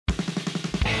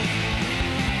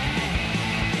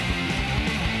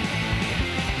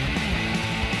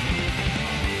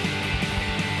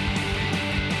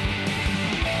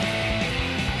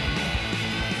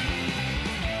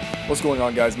What's going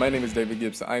on, guys? My name is David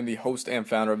Gibbs. I'm the host and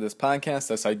founder of this podcast,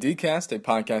 SIDcast, a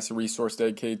podcast resource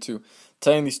dedicated to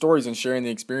telling these stories and sharing the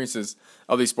experiences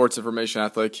of the sports information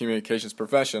athletic communications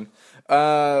profession.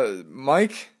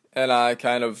 Mike and I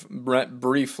kind of met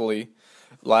briefly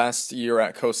last year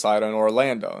at COSIDA in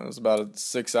Orlando. It was about a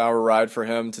 6-hour ride for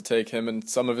him to take him and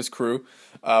some of his crew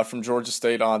from Georgia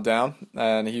State on down,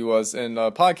 and he was in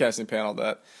a podcasting panel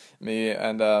that me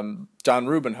and John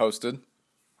Rubin hosted.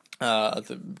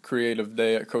 The creative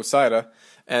day at COSIDA,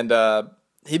 and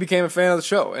he became a fan of the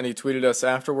show, and he tweeted us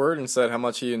afterward and said how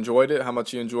much he enjoyed it, how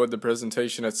much he enjoyed the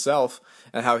presentation itself,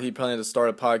 and how he planned to start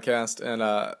a podcast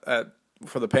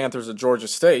for the Panthers at Georgia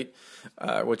State,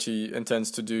 which he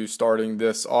intends to do starting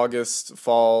this August,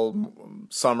 fall,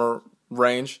 summer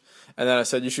range. And then I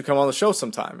said, you should come on the show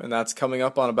sometime, and that's coming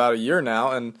up on about a year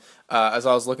now. And as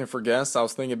I was looking for guests, I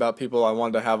was thinking about people I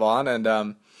wanted to have on,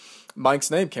 and Mike's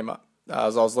name came up.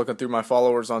 As I was looking through my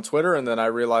followers on Twitter, and then I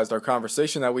realized our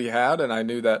conversation that we had, and I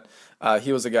knew that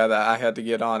he was a guy that I had to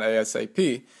get on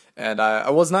ASAP, and I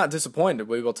was not disappointed.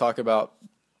 We will talk about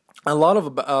a lot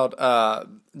about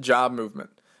job movement,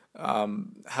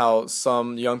 how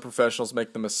some young professionals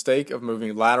make the mistake of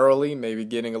moving laterally, maybe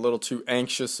getting a little too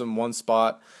anxious in one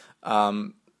spot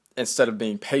instead of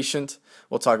being patient.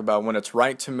 We'll talk about when it's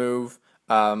right to move,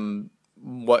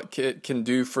 what it can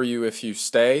do for you if you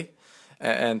stay,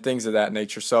 and things of that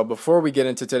nature. So before we get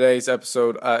into today's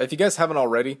episode, if you guys haven't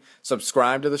already,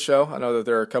 subscribe to the show. I know that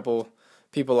there are a couple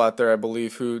people out there, I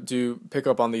believe, who do pick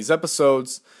up on these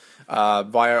episodes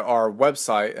via our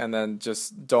website and then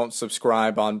just don't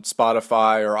subscribe on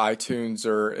Spotify or iTunes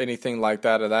or anything like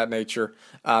that of that nature.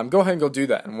 Go ahead and go do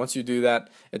that. And once you do that,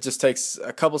 it just takes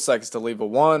a couple seconds to leave a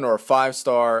 1 or a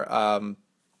 5-star, and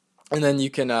then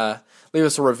you can leave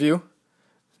us a review.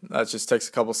 That just takes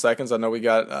a couple seconds. I know we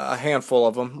got a handful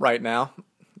of them right now,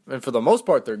 and for the most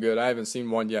part, they're good. I haven't seen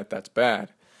one yet that's bad.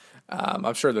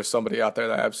 I'm sure there's somebody out there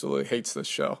that absolutely hates this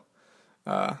show.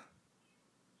 I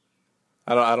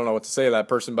don't know what to say to that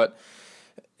person, but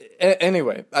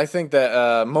anyway, I think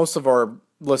that most of our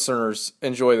listeners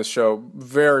enjoy the show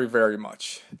very, very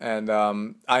much, and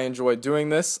I enjoy doing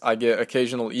this. I get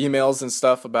occasional emails and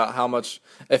stuff about how much.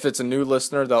 If it's a new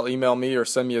listener, they'll email me or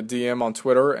send me a DM on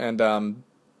Twitter, and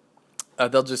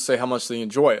they'll just say how much they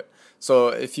enjoy it. So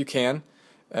if you can,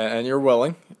 and you're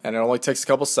willing, and it only takes a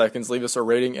couple seconds, leave us a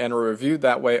rating and a review.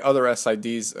 That way other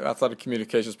SIDs, athletic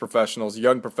communications professionals,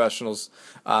 young professionals,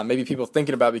 maybe people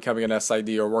thinking about becoming an SID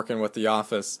or working with the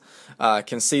office,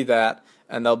 can see that,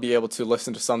 and they'll be able to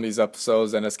listen to some of these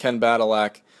episodes. And as Ken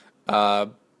Badalak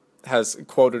has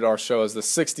quoted our show as the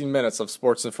 60 minutes of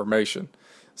sports information.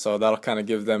 So that'll kind of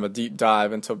give them a deep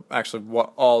dive into actually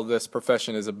what all this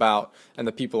profession is about and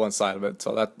the people inside of it.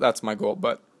 So that's my goal.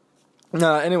 But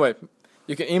anyway,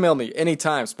 you can email me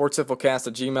anytime,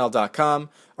 sportsinfocast@gmail.com,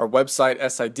 our website,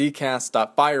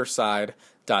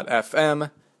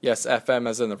 sidcast.fireside.fm. Yes, FM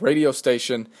as in the radio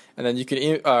station. And then you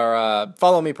can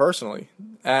follow me personally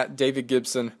at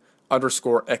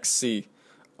DavidGibson_XC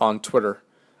on Twitter.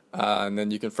 And then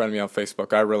you can friend me on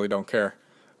Facebook. I really don't care.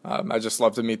 I just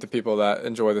love to meet the people that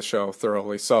enjoy the show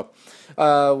thoroughly. So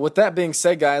with that being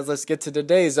said, guys, let's get to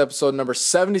today's episode number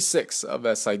 76 of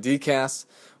SIDcast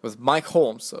with Mike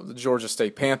Holmes of the Georgia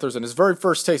State Panthers and his very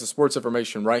first taste of sports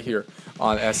information right here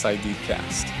on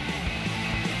SIDcast.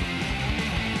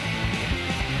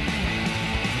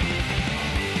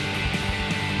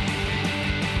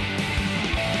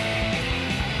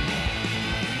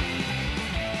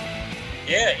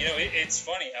 Yeah, it's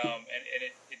funny, and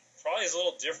it probably is a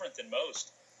little different than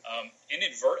most.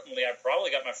 Inadvertently, I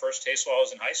probably got my first taste while I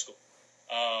was in high school.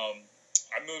 I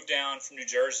moved down from New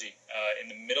Jersey in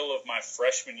the middle of my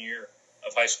freshman year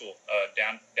of high school,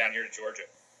 down here to Georgia.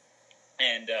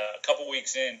 And a couple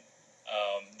weeks in,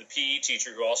 the PE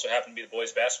teacher, who also happened to be the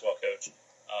boys' basketball coach,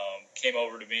 came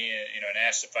over to me and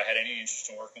asked if I had any interest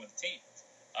in working with the team.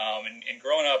 And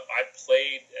growing up, I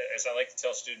played, as I like to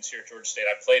tell students here at Georgia State,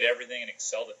 I played everything and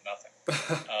excelled at nothing.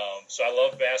 So I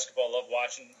love basketball, love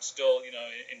watching, still,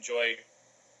 enjoy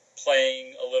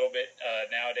playing a little bit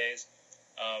nowadays.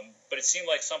 But it seemed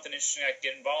like something interesting I could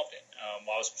get involved in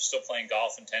while I was still playing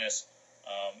golf and tennis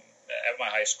at my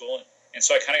high school. And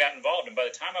so I kind of got involved. And by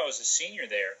the time I was a senior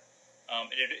there,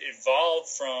 it evolved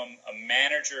from a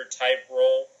manager-type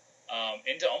role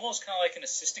into almost kind of like an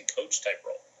assistant coach type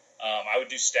role. I would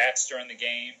do stats during the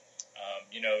game,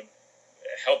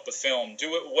 help with film,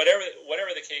 do it, whatever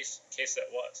the case that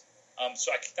was.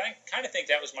 So I kind of think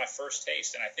that was my first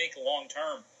taste, and I think long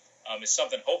term is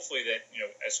something hopefully that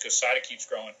as COSIDA keeps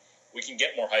growing, we can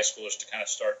get more high schoolers to kind of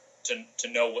start to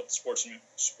know what the sports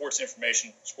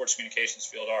information, sports communications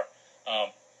field are.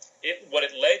 what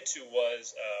it led to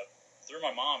was through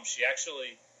my mom, she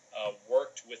actually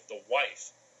worked with the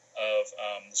wife of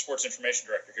the sports information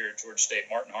director here at Georgia State,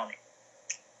 Martin Harmon.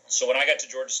 So when I got to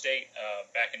Georgia State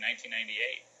back in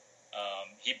 1998,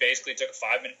 he basically took a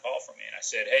 5-minute call from me, and I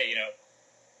said, hey,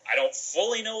 I don't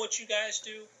fully know what you guys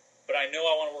do, but I know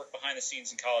I want to work behind the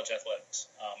scenes in college athletics.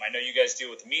 I know you guys deal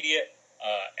with the media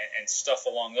and stuff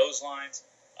along those lines.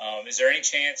 Is there any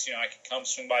chance, I could come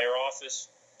swing by your office,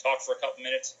 talk for a couple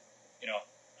minutes? I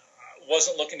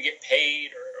wasn't looking to get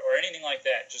paid or anything like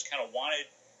that. Just kind of wanted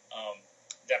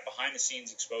that behind the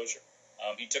scenes exposure.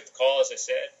 He took the call, as I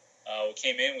said. We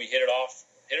came in, we hit it off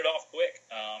quick.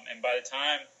 And by the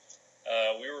time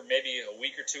we were maybe a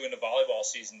week or two into volleyball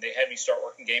season, they had me start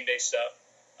working game day stuff.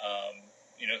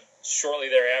 Shortly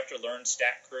thereafter, learned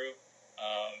stat crew,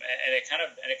 and it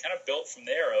kind of built from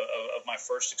there of my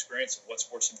first experience of what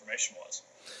sports information was.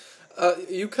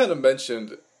 You kind of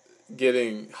mentioned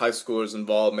getting high schoolers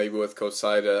involved, maybe with Coach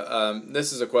Saida.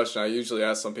 This is a question I usually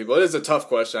ask some people. It is a tough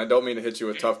question. I don't mean to hit you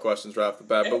with tough questions right off the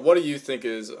bat, but what do you think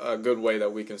is a good way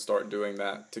that we can start doing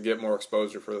that to get more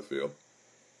exposure for the field?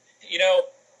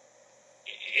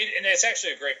 And it's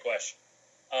actually a great question.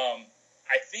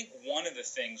 I think one of the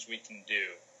things we can do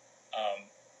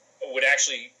would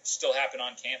actually still happen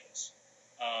on campus.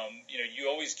 You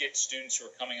always get students who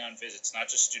are coming on visits, not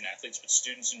just student athletes, but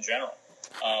students in general.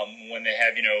 When they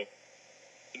have,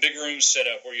 the big rooms set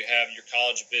up where you have your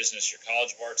College of Business, your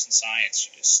College of Arts and Science,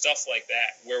 stuff like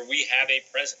that, where we have a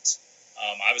presence.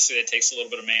 Obviously, that takes a little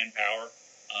bit of manpower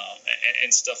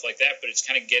and stuff like that, but it's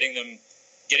kind of getting them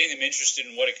interested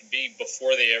in what it could be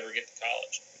before they ever get to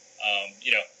college.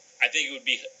 I think it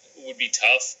would be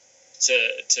tough to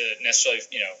necessarily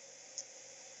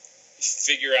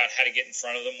figure out how to get in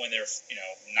front of them when they're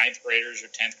 9th graders or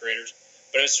 10th graders.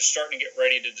 But as they're starting to get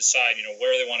ready to decide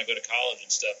where they want to go to college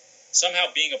and stuff,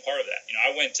 somehow being a part of that.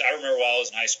 I remember while I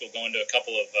was in high school going to a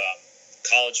couple of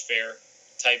college fair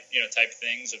type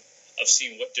things of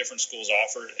seeing what different schools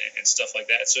offered and stuff like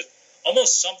that. So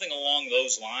almost something along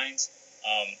those lines.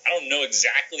 I don't know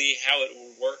exactly how it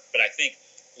would work, but I think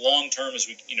long term as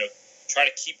we try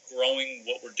to keep growing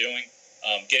what we're doing,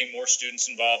 getting more students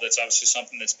involved. That's obviously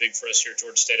something that's big for us here at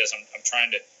Georgia State. As I'm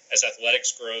trying to, as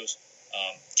athletics grows,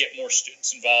 get more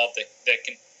students involved that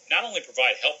can not only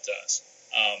provide help to us,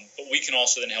 but we can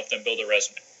also then help them build a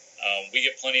resume. We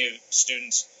get plenty of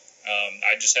students.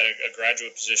 I just had a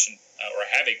graduate position, or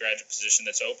have a graduate position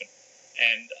that's open,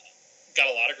 and got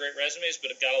a lot of great resumes,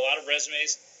 but got a lot of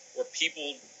resumes where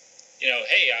people,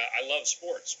 hey, I love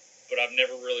sports, but I've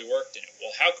never really worked in it.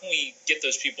 Well, how can we get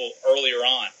those people earlier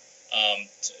on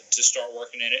to start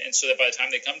working in it, and so that by the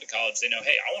time they come to college, they know,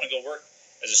 hey, I want to go work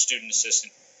as a student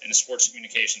assistant in the sports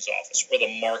communications office or the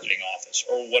marketing office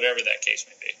or whatever that case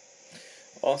may be.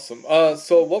 Awesome.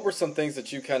 So what were some things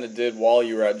that you kind of did while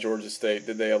you were at Georgia State?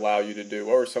 Did they allow you to do?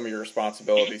 What were some of your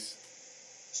responsibilities?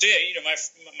 So yeah, my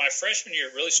freshman year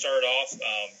really started off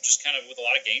just kind of with a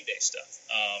lot of game day stuff.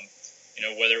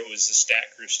 Whether it was the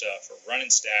stat crew stuff or running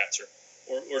stats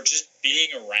or just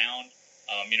being around.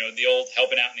 The old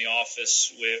helping out in the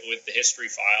office with the history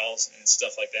files and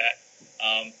stuff like that.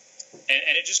 And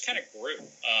it just kind of grew.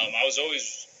 I was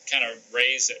always kind of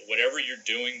raised that whatever you're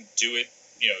doing, do it,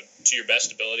 to your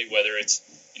best ability, whether it's,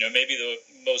 maybe the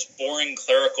most boring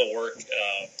clerical work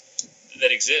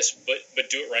that exists, but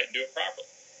do it right and do it properly.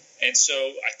 And so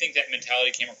I think that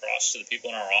mentality came across to the people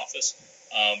in our office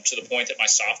to the point that my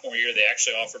sophomore year, they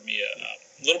actually offered me a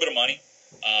little bit of money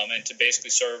and to basically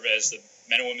serve as the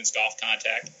men and women's golf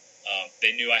contact.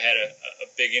 They knew I had a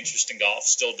big interest in golf,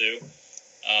 still do.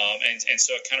 And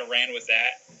so it kind of ran with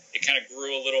that. It kind of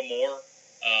grew a little more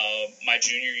my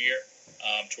junior year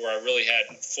to where I really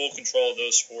had full control of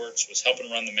those sports, was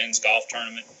helping run the men's golf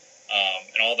tournament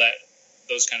and all that,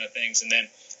 those kind of things. And then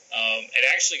it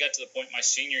actually got to the point my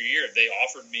senior year, they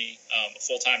offered me a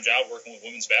full-time job working with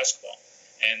women's basketball.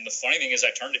 And the funny thing is I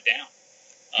turned it down.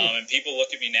 And people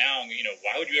look at me now and,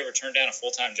 why would you ever turn down a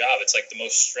full-time job? It's like the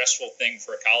most stressful thing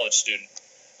for a college student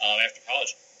after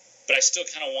college. But I still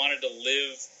kind of wanted to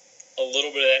live a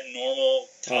little bit of that normal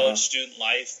college student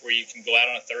life where you can go out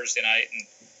on a Thursday night and,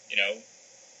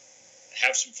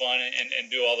 have some fun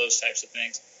and do all those types of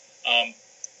things.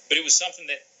 But it was something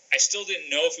that I still didn't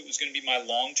know if it was going to be my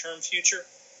long-term future.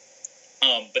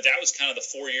 But that was kind of the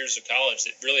 4 years of college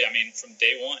that really, from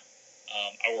day one,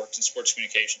 I worked in sports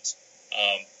communications.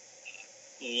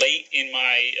 Late in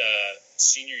my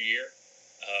senior year,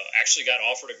 actually got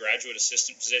offered a graduate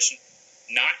assistant position,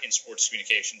 not in sports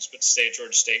communications, but to stay at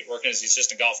Georgia State, working as the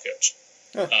assistant golf coach.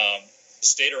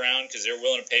 Stayed around because they were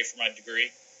willing to pay for my degree.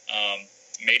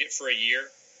 Made it for a year,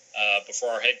 before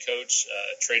our head coach,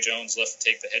 Trey Jones, left to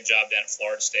take the head job down at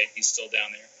Florida State. He's still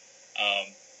down there.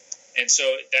 And so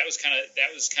that was kind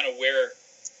of where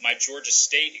my Georgia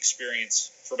State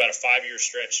experience for about a 5-year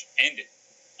stretch ended.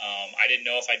 I didn't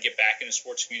know if I'd get back into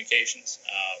sports communications.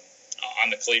 On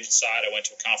the collegiate side, I went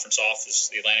to a conference office,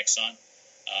 the Atlantic Sun,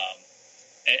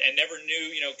 and never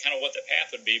knew, kind of what the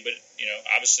path would be. But,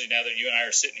 obviously now that you and I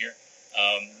are sitting here,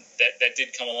 that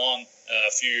did come along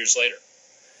a few years later.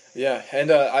 Yeah,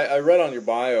 and I read on your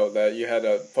bio that you had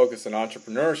a focus on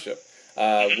entrepreneurship.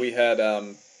 We had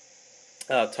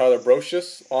Tyler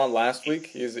Brocious on last week.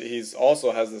 He's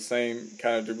also has the same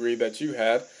kind of degree that you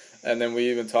had, and then we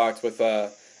even talked with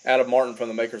Adam Martin from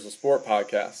the Makers of Sport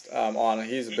podcast on.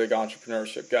 He's a big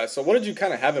entrepreneurship guy. So what did you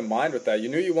kind of have in mind with that? You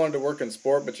knew you wanted to work in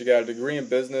sport, but you got a degree in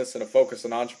business and a focus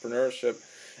on entrepreneurship,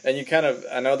 and you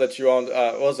I know that you owned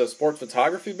was it a sports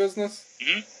photography business?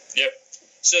 Mm-hmm. Yep.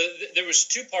 So there was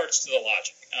two parts to the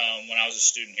logic when I was a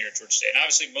student here at Georgia State. And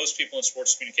obviously most people in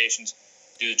sports communications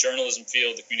do the journalism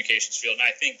field, the communications field, and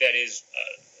I think that is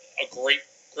a great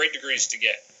degrees to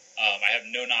get. I have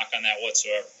no knock on that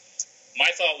whatsoever.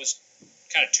 My thought was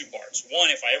kind of two parts.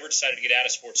 One, if I ever decided to get out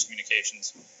of sports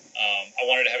communications, I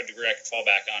wanted to have a degree I could fall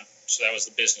back on, so that was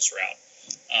the business route.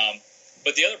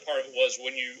 But the other part of it was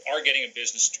when you are getting a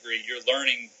business degree, you're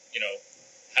learning,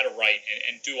 how to write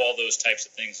and do all those types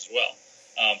of things as well.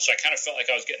 So I kind of felt like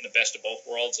I was getting the best of both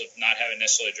worlds of not having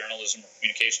necessarily a journalism or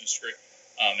communications degree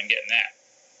and getting that.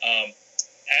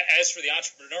 As for the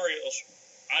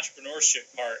entrepreneurship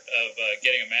part of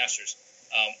getting a master's,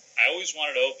 I always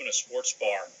wanted to open a sports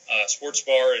bar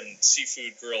and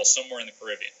seafood grill somewhere in the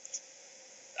Caribbean.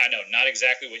 I know, not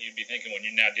exactly what you'd be thinking when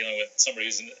you're now dealing with somebody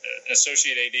who's an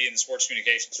associate AD in the sports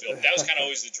communications field. That was kind of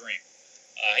always the dream.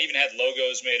 I even had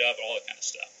logos made up, all that kind of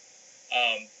stuff.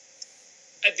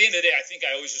 At the end of the day, I think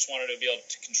I always just wanted to be able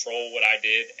to control what I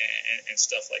did and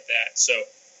stuff like that. So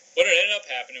what ended up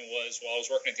happening was while I was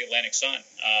working at the Atlantic Sun,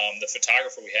 the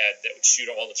photographer we had that would shoot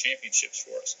all the championships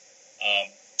for us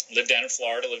lived down in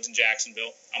Florida, lived in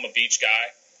Jacksonville. I'm a beach guy.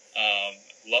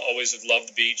 Always have loved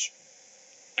the beach.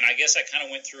 And I guess I kind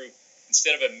of went through,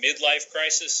 instead of a midlife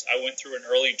crisis, I went through an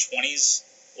early 20s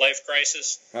life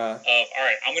crisis of, all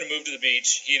right, I'm going to move to the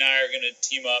beach. He and I are going to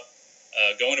team up,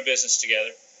 go into business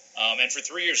together. And for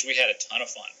 3 years, we had a ton of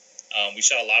fun. We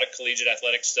shot a lot of collegiate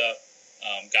athletic stuff,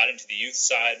 got into the youth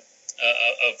side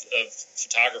of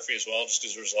photography as well, just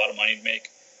because there was a lot of money to make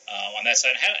on that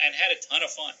side, and had a ton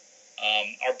of fun.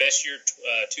 Our best year,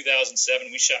 2007,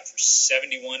 we shot for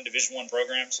 71 Division I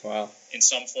programs. Wow. In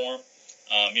some form.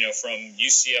 From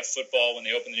UCF football when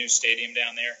they opened the new stadium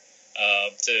down there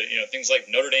to things like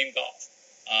Notre Dame golf.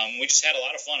 We just had a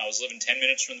lot of fun. I was living 10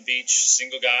 minutes from the beach,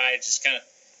 single guy, just kind of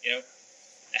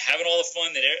having all the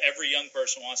fun that every young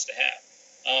person wants to have.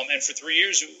 And for 3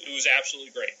 years, it was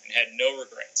absolutely great and had no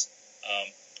regrets.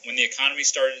 When the economy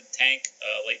started to tank,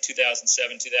 late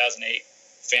 2007, 2008,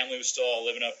 family was still all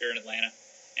living up here in Atlanta,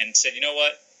 and said, you know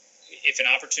what, if an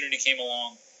opportunity came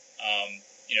along,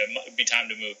 it would be time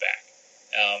to move back.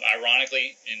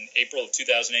 Ironically, in April of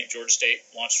 2008, Georgia State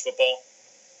launched football.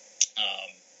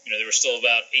 They were still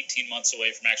about 18 months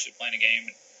away from actually playing a game.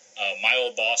 And, my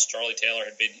old boss, Charlie Taylor,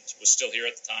 was still here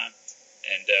at the time,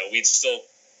 and we'd still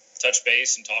touch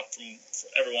base and talk from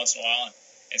every once in a while,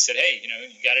 and said, hey, you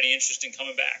got any interest in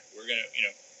coming back? We're gonna,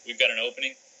 we've got an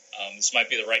opening. This might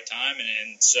be the right time,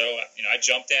 and so I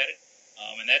jumped at it.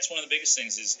 And that's one of the biggest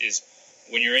things is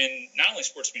when you're in not only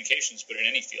sports communications but in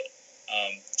any field.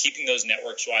 Keeping those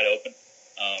networks wide open,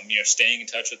 staying in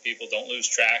touch with people. Don't lose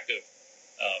track of,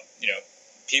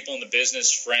 people in the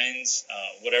business, friends,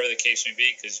 whatever the case may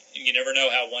be, because you never know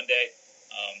how one day,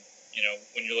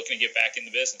 when you're looking to get back in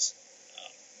the business,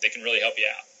 they can really help you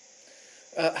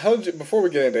out. Before we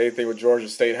get into anything with Georgia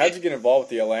State, how did you get involved with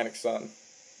the Atlantic Sun?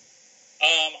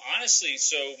 Honestly,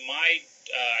 so I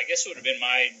guess it would have been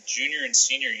my junior and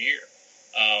senior year.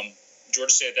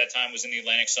 Georgia State at that time was in the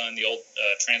Atlantic Sun, the old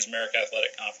Trans-America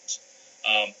Athletic Conference.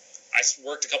 I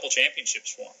worked a couple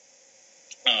championships for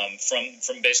them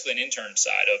from basically an intern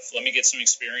side of let me get some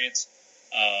experience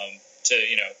to,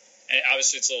 and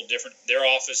obviously it's a little different. Their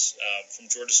office from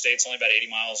Georgia State's only about 80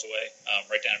 miles away,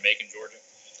 right down in Macon, Georgia.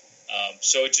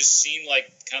 So it just seemed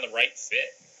like kind of the right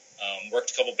fit.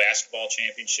 Worked a couple basketball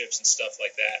championships and stuff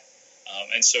like that.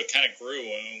 And so it kind of grew.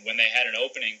 When they had an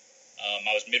opening,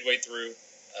 I was midway through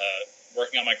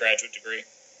working on my graduate degree.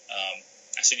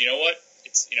 I said, you know what?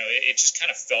 It just kind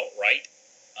of felt right.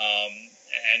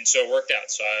 And so it worked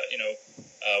out. So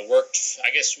I worked,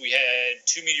 I guess we had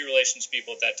two media relations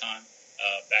people at that time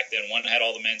back then. One had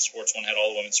all the men's sports, one had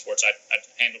all the women's sports. I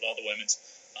handled all the women's,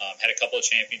 had a couple of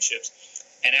championships.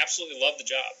 and absolutely loved the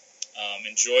job.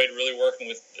 Enjoyed really working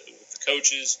with the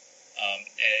coaches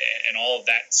and all of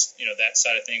that, that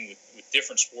side of thing with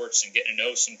different sports and getting to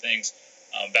know some things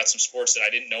about some sports that I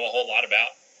didn't know a whole lot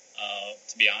about,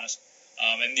 to be honest.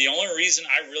 And the only reason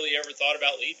I really ever thought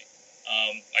about leaving,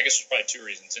 I guess there's probably two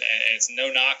reasons, and it's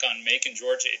no knock on Macon,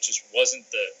 Georgia. It just wasn't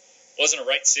a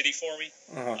right city for me.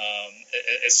 Uh-huh.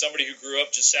 As somebody who grew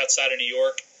up just outside of New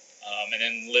York and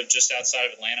then lived just outside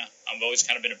of Atlanta, I've always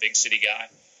kind of been a big city guy.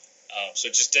 So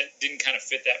it just didn't kind of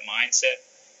fit that mindset.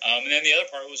 And then the other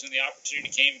part was when the opportunity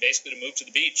came basically to move to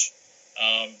the beach.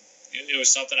 It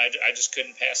was something I just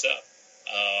couldn't pass up.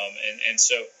 And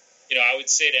so, I would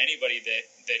say to anybody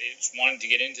that is wanting to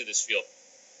get into this field,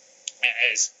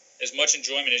 as much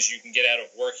enjoyment as you can get out of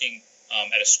working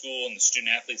at a school and the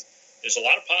student athletes, there's a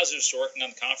lot of positives to working on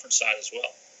the conference side as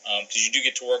well, because you do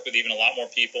get to work with even a lot more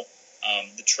people.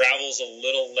 The travel's a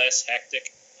little less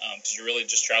hectic because you're really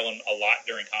just traveling a lot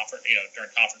during conference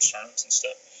tournaments and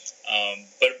stuff.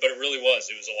 But it really was.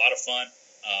 It was a lot of fun.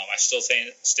 I still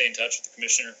stay in touch with the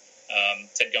commissioner,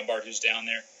 Ted Gumbard, who's down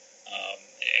there,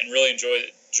 and really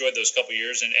enjoyed those couple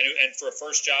years. And for a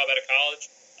first job out of college,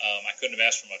 I couldn't have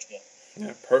asked for much more.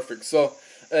 Yeah, perfect. So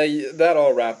that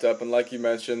all wrapped up, and like you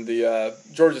mentioned, the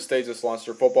Georgia State just launched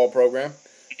their football program.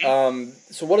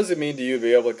 So what does it mean to you to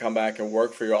be able to come back and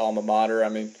work for your alma mater? I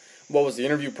mean, what was the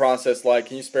interview process like?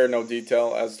 Can you spare no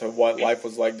detail as to what life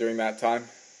was like during that time?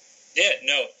 Yeah,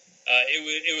 no.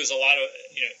 It was a lot of,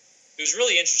 it was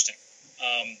really interesting.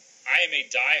 I am a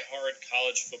diehard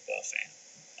college football fan,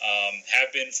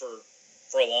 have been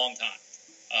for a long time.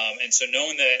 And so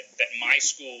knowing that my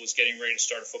school was getting ready to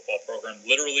start a football program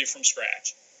literally from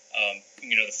scratch,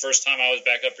 the first time I was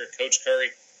back up here, Coach Curry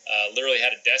literally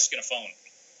had a desk and a phone,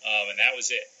 and that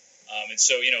was it. And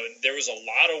so, there was a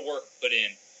lot of work put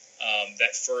in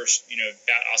that first,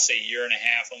 about, I'll say, year and a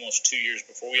half, almost 2 years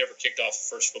before we ever kicked off the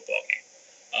first football game.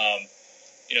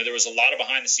 There was a lot of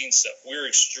behind-the-scenes stuff. We were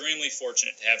extremely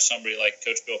fortunate to have somebody like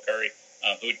Coach Bill Curry,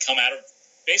 who had come out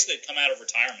of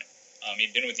retirement.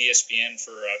 He'd been with ESPN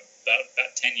for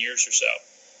about 10 years or so.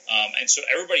 And so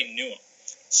everybody knew him.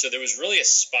 So there was really a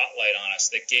spotlight on us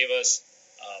that gave us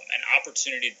an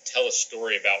opportunity to tell a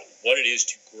story about what it is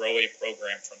to grow a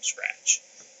program from scratch.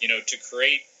 To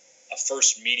create a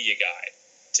first media guide,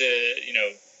 to,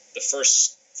 the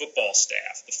first football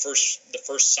staff, the first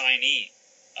signee,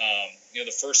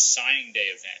 the first signing day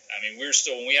event. I mean,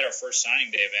 when we had our first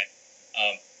signing day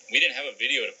event, we didn't have a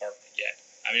video department yet.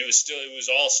 I mean, it was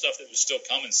all stuff that was still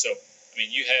coming. So, I mean,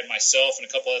 you had myself and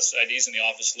a couple of IDs in the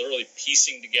office literally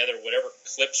piecing together whatever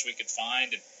clips we could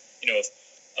find, and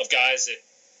of guys that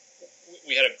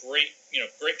we had a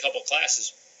great couple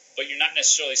classes, but you're not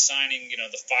necessarily signing,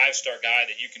 the 5-star guy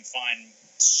that you can find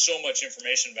so much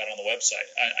information about on the website.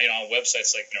 On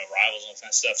websites like Rivals and all that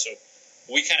kind of stuff. So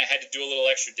we kind of had to do a little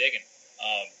extra digging,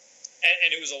 and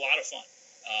it was a lot of fun.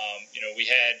 We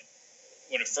had,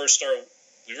 when it first started,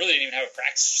 we really didn't even have a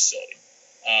practice facility.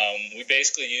 We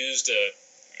basically used a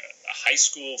high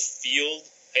school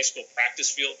practice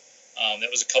field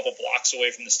that was a couple blocks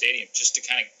away from the stadium, just to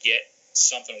kind of get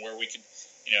something where we could,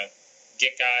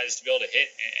 get guys to be able to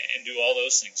hit and do all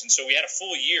those things. And so we had a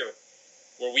full year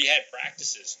where we had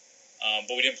practices,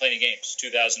 but we didn't play any games,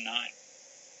 2009,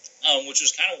 which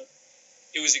was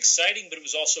it was exciting, but it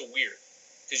was also weird,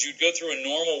 because you'd go through a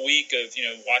normal week of,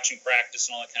 watching practice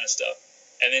and all that kind of stuff.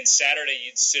 And then Saturday,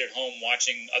 you'd sit at home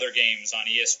watching other games on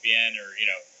ESPN or,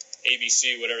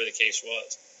 ABC, whatever the case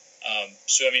was.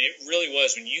 So, I mean, it really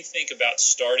was, when you think about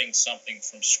starting something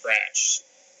from scratch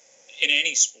in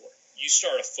any sport, you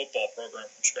start a football program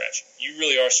from scratch, you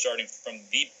really are starting from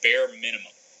the bare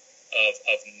minimum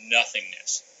of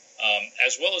nothingness.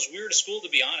 As well as we were at a school, to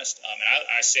be honest, and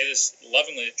I say this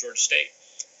lovingly at Georgia State,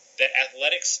 that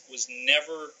athletics was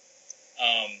never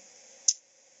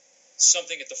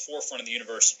something at the forefront of the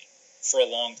university for a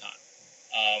long time.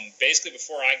 Basically,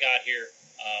 before I got here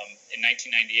in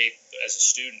 1998 as a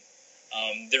student,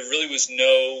 there really was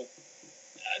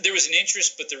there was an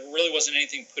interest, but there really wasn't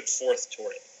anything put forth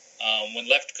toward it. When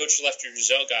Coach Lefty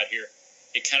Driesell got here,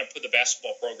 it kind of put the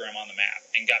basketball program on the map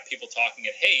and got people talking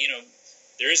at, hey,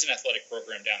 there is an athletic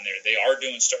program down there. They are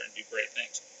starting to do great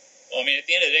things. Well, I mean, at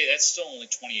the end of the day, that's still only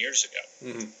 20 years ago.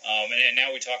 Mm-hmm. And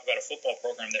now we talk about a football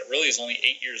program that really is only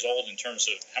 8 years old in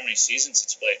terms of how many seasons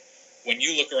it's played. When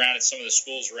you look around at some of the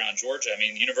schools around Georgia, I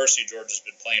mean, the University of Georgia has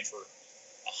been playing for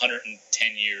 110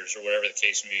 years or whatever the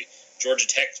case may be. Georgia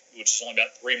Tech, which is only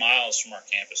about 3 miles from our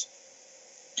campus,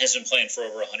 has been playing for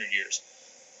over 100 years.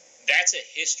 That's a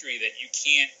history that you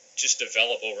can't just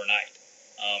develop overnight.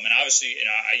 And obviously,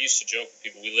 I used to joke with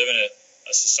people, we live in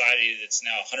a society that's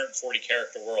now 140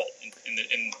 character world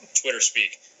in Twitter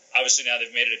speak. Obviously now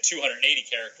they've made it a 280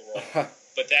 character world,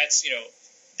 but that's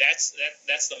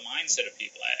that's the mindset of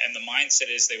people, and the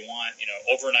mindset is they want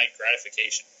overnight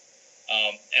gratification.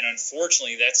 And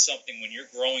unfortunately, that's something when you're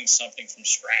growing something from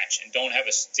scratch and don't have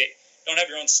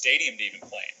your own stadium to even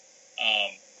play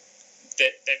in.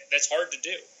 That's hard to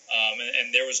do.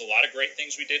 And there was a lot of great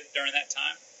things we did during that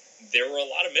time. There were a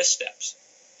lot of missteps.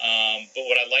 But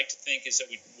what I like to think is that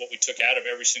what we took out of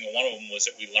every single one of them was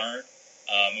that we learned,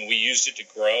 and we used it to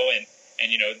grow. And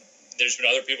there's been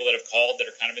other people that have called that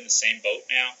are kind of in the same boat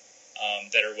now,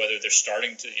 that are, whether they're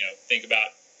starting to think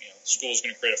about school's going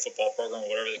to create a football program or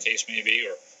whatever the case may be,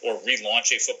 or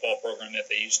relaunch a football program that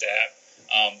they used to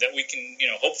have, that we can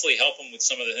hopefully help them with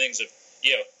some of the things of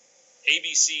A,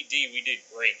 B, C, D, we did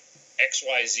great. X,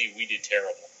 Y, Z, we did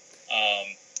terrible.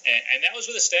 And that was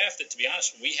with a staff that, to be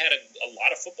honest, we had a lot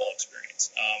of football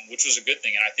experience, which was a good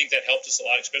thing. And I think that helped us a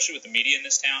lot, especially with the media in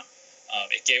this town.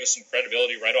 It gave us some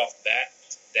credibility right off the bat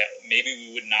that maybe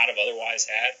we would not have otherwise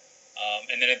had.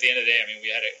 And then at the end of the day, I mean,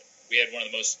 we had one of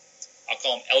the most, I'll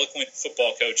call him, eloquent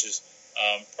football coaches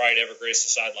probably to ever grace the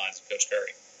sidelines, Coach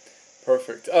Curry.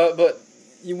 Perfect. But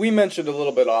we mentioned a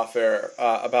little bit off air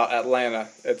about Atlanta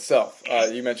itself.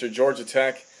 You mentioned Georgia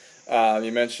Tech.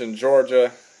 You mentioned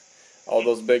Georgia, all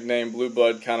those big name blue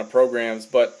blood kind of programs.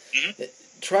 But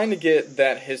trying to get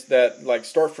that like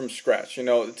start from scratch,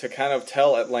 to kind of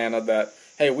tell Atlanta that,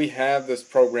 hey, we have this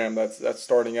program that's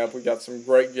starting up. We got some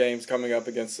great games coming up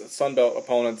against Sun Belt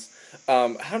opponents.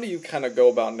 How do you kind of go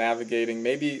about navigating?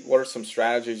 Maybe what are some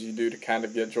strategies you do to kind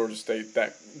of get Georgia State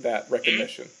that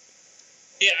recognition?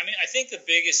 Yeah, I mean, I think the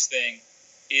biggest thing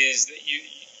is that you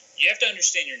have to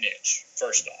understand your niche,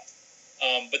 first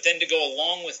off. But then to go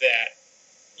along with that,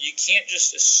 you can't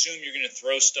just assume you're going to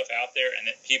throw stuff out there and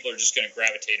that people are just going to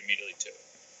gravitate immediately to it.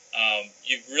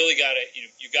 You've really got to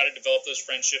you've got to develop those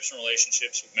friendships and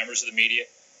relationships with members of the media,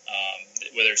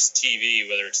 whether it's TV,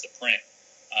 whether it's the print,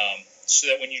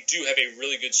 so that when you do have a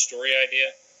really good story idea,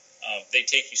 they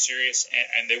take you serious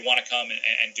and they want to come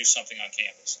and do something on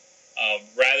campus.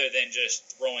 Rather than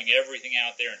just throwing everything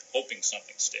out there and hoping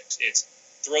something sticks. It's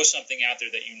throw something out there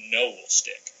that will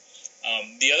stick.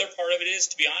 The other part of it is,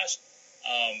 to be honest,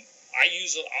 I'll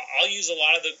use a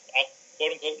lot of the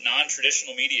quote unquote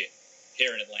non-traditional media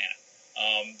here in Atlanta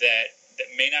that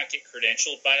may not get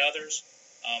credentialed by others.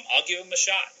 I'll give them a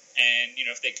shot, and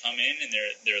if they come in and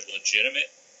they're legitimate,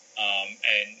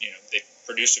 and they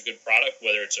produce a good product,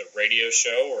 whether it's a radio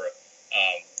show or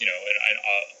an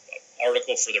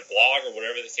article for their blog or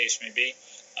whatever the case may be,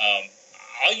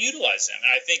 I'll utilize them.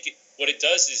 And I think what it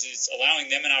does is it's allowing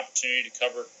them an opportunity to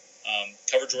cover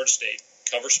Georgia State,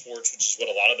 cover sports, which is what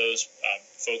a lot of those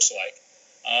folks like.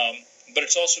 But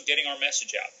it's also getting our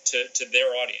message out to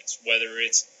their audience, whether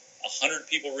it's 100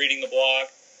 people reading the blog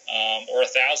or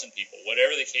 1,000 people,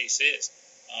 whatever the case is,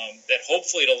 that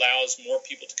hopefully it allows more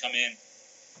people to come in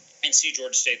and see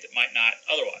Georgia State that might not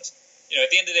otherwise. At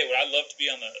the end of the day, would I love to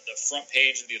be on the front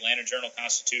page of the Atlanta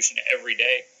Journal-Constitution every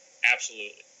day?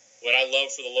 Absolutely. Would I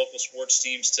love for the local sports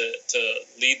teams to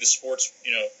lead the sports,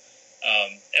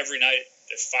 every night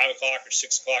at 5 o'clock or 6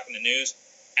 o'clock in the news?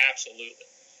 Absolutely.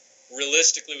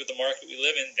 Realistically, with the market we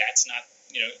live in, that's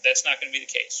not going to be the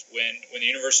case. When the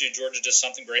University of Georgia does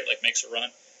something great, like makes a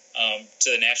run to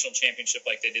the national championship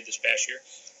like they did this past year,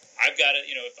 I've got to,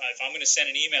 if I'm going to send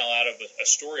an email out of a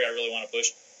story I really want to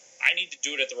push, I need to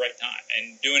do it at the right time.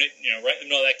 And doing it, right in the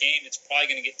middle of that game, it's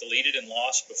probably going to get deleted and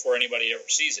lost before anybody ever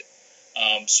sees it.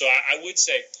 So I would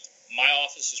say my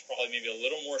office is probably maybe a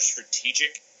little more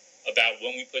strategic about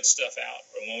when we put stuff out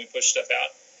or when we push stuff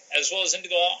out, as well as then to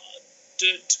go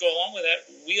along with that,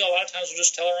 we a lot of times will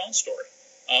just tell our own story,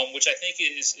 which I think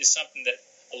is something that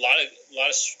a lot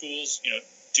of schools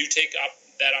do take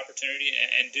that opportunity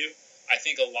and do. I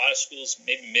think a lot of schools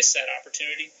maybe miss that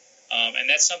opportunity. And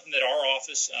that's something that our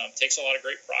office takes a lot of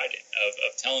great pride in,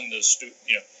 of telling those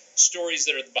stories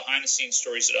that are the behind-the-scenes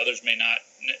stories that others may not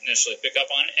necessarily pick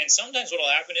up on. And sometimes what will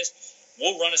happen is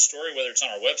we'll run a story, whether it's on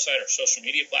our website or social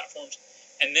media platforms,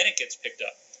 and then it gets picked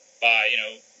up by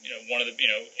one of the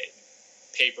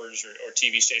papers or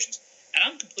TV stations. And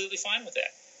I'm completely fine with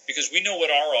that because we know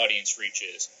what our audience reach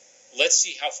is. Let's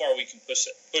see how far we can push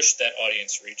that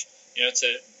audience reach,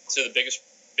 to the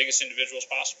biggest individuals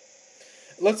possible.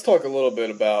 Let's talk a little bit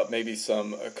about maybe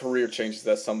some career changes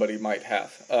that somebody might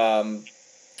have,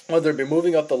 whether it be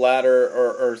moving up the ladder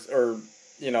or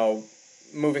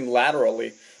moving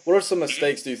laterally. What are some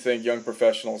mistakes do you think young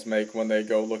professionals make when they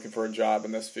go looking for a job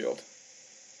in this field?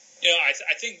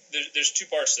 I think there's two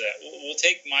parts to that. We'll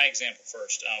take my example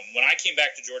first. When I came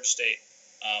back to Georgia State,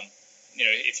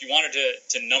 if you wanted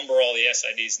to number all the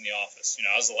SIDs in the office,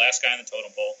 I was the last guy in the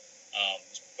totem pole.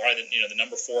 Probably the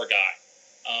number 4 guy.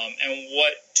 And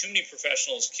what too many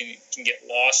professionals can get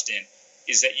lost in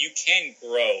is that you can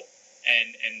grow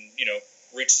and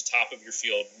reach the top of your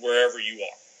field wherever you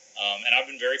are. And I've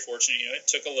been very fortunate. It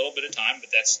took a little bit of time, but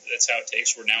that's how it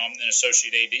takes. Where now I'm an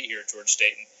associate AD here at Georgia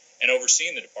State and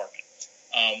overseeing the department.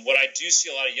 What I do see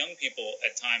a lot of young people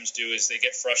at times do is they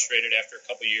get frustrated after a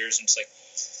couple of years, and it's like,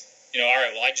 all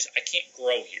right, well, I can't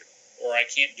grow here, or I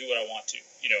can't do what I want to,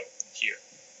 here.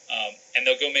 And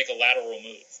they'll go make a lateral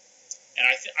move. And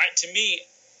to me,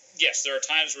 yes, there are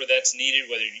times where that's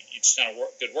needed, whether it's not a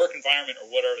good work environment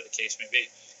or whatever the case may be.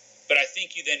 But I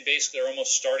think you then basically are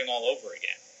almost starting all over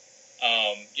again,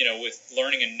 with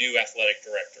learning a new athletic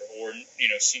director or,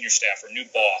 senior staff or new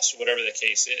boss, whatever the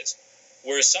case is.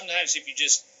 Whereas sometimes if you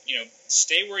just,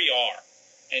 stay where you are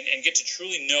and get to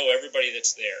truly know everybody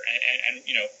that's there and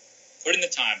put in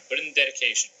the time, put in the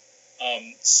dedication,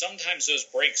 sometimes those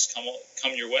breaks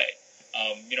come your way.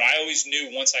 I always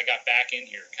knew once I got back in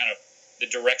here kind of the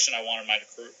direction I wanted my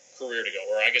career to go,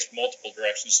 or I guess multiple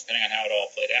directions depending on how it all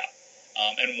played out.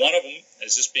 And one of them,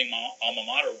 as this being my alma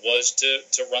mater, was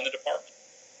to run the department.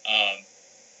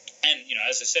 And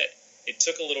as I said, it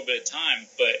took a little bit of time,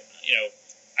 but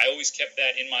I always kept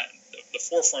that in the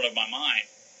forefront of my mind,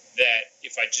 that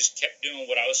if I just kept doing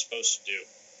what I was supposed to do,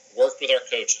 worked with our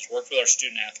coaches, worked with our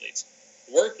student athletes,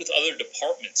 worked with other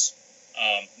departments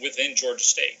within Georgia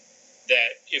State,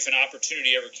 that if an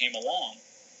opportunity ever came along,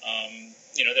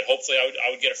 that hopefully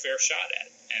I would get a fair shot at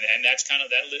it. And that's kind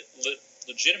of that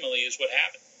legitimately is what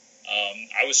happened.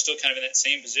 I was still kind of in that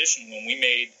same position when we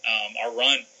made our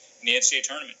run in the NCAA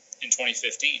tournament in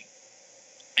 2015.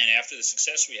 And after the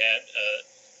success we had,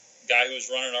 a guy who was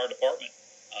running our department,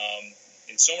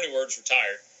 in so many words,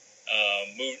 retired,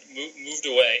 moved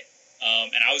away,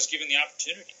 and I was given the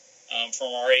opportunity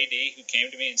from our AD, who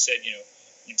came to me and said,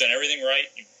 you've done everything right.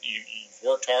 You've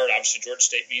worked hard. Obviously, Georgia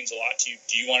State means a lot to you.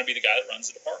 Do you want to be the guy that runs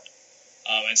the department?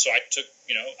 And so I took,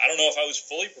 I don't know if I was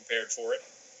fully prepared for it.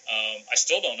 I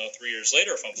still don't know 3 years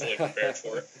later if I'm fully prepared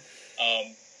for it.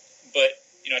 But,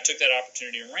 I took that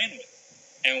opportunity and ran with it.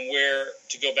 And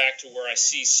to go back to where I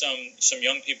see some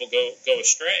young people go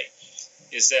astray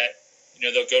is that,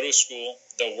 they'll go to a school,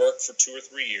 they'll work for 2 or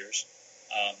 3 years,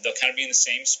 they'll kind of be in the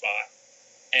same spot.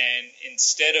 And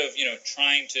instead of,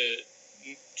 trying to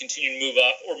continue to move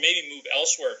up or maybe move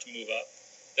elsewhere to move up,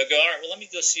 they'll go, all right, well, let me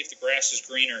go see if the grass is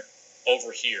greener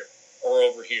over here or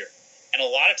over here. And a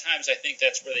lot of times I think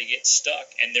that's where they get stuck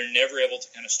and they're never able to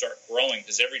kind of start growing,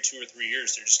 because every 2 or 3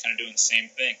 years they're just kind of doing the same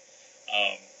thing.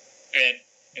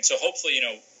 And so hopefully,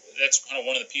 that's kind of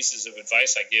one of the pieces of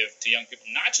advice I give to young people,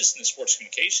 not just in the sports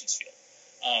communications field,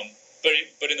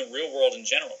 but in the real world in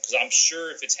general, because I'm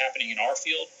sure if it's happening in our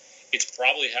field, it's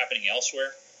probably happening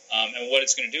elsewhere. And what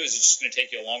it's going to do is it's just going to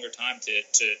take you a longer time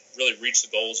to really reach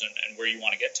the goals and where you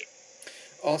want to get to.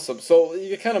 Awesome. So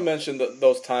you kind of mentioned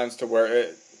those times to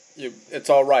where it's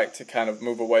all right to kind of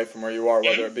move away from where you are,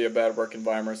 whether it be a bad work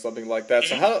environment or something like that.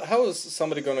 So how is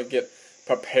somebody going to get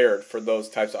prepared for those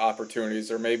types of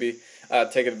opportunities, or maybe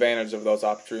take advantage of those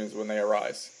opportunities when they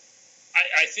arise?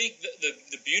 I think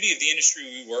the beauty of the industry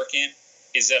we work in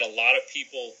is that a lot of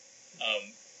people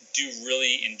do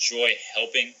really enjoy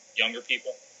helping younger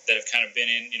people that have kind of been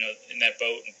in that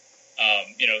boat. And,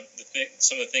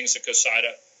 some of the things that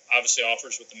COSIDA obviously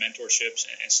offers with the mentorships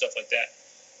and stuff like that.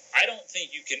 I don't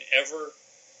think you can ever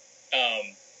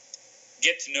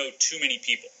get to know too many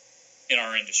people in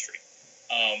our industry.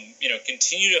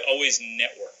 Continue to always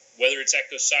network, whether it's at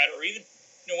COSIDA or even,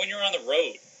 when you're on the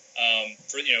road.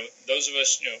 For those of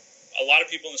us, a lot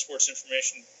of people in the sports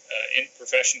information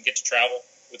profession get to travel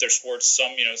with their sports.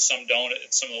 Some don't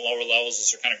at some of the lower levels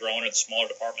as they're kind of growing, or the smaller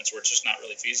departments where it's just not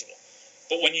really feasible.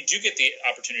 But when you do get the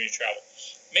opportunity to travel,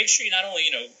 make sure you not only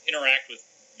interact with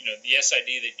the SID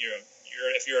that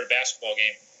if you're at a basketball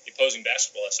game, the opposing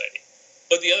basketball SID,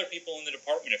 but the other people in the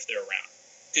department if they're around,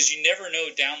 because you never know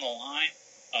down the line,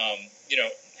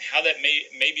 how that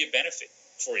may be a benefit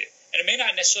for you. And it may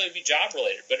not necessarily be job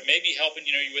related, but it may be helping,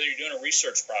 whether you're doing a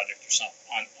research project or something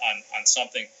on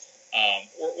something,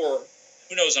 or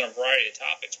who knows, on a variety of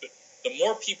topics. But the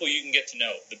more people you can get to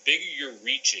know, the bigger your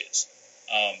reach is.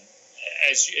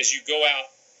 As you go out,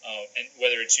 and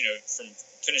whether it's, from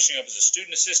finishing up as a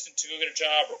student assistant to go get a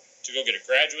job or to go get a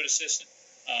graduate assistant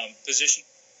position,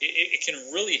 it can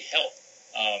really help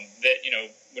that,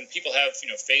 when people have,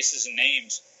 faces and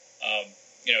names,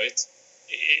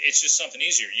 it's just something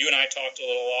easier. You and I talked a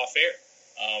little off air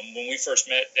when we first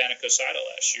met down at COSIDA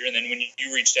last year, and then when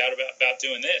you reached out about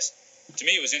doing this, to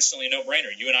me it was instantly a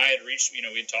no-brainer. You and I had reached, we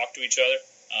had talked to each other.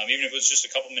 even if it was just a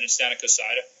couple minutes down at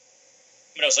Cosida.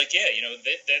 But I was like, yeah,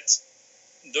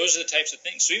 those are the types of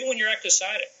things. So even when you're at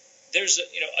Cosida, there's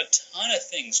a ton of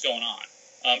things going on.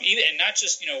 Even and not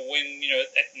just when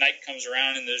at night comes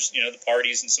around and there's the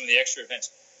parties and some of the extra events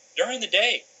during the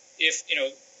day. If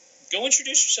go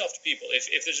introduce yourself to people.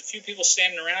 If there's a few people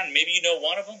standing around and maybe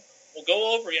one of them, well,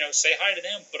 go over say hi to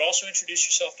them, but also introduce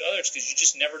yourself to others because you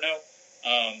just never know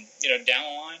down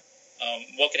the line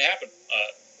what could happen.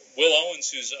 Will Owens,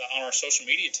 who's on our social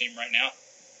media team right now,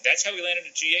 that's how he landed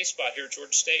a GA spot here at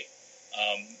Georgia State.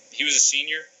 He was a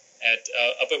senior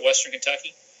up at Western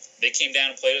Kentucky. They came down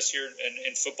and played us here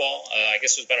in football. I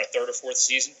guess it was about our third or fourth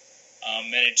season.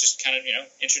 And it just kind of,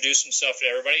 introduced himself to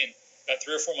everybody. And about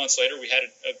 3 or 4 months later, we had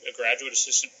a graduate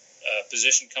assistant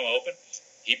position come open.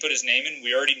 He put his name in.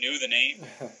 We already knew the name.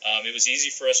 It was easy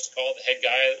for us to call the head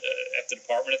guy at the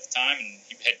department at the time, and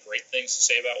he had great things to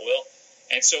say about Will.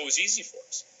 And so it was easy for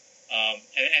us.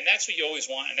 And that's what you always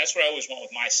want, and that's what I always want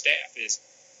with my staff is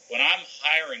when I'm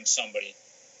hiring somebody,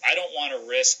 I don't want to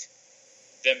risk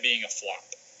them being a flop.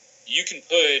 You can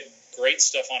put great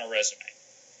stuff on a resume,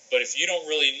 but if you don't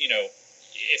really,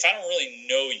 if I don't really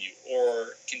know you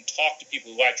or can talk to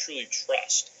people who I truly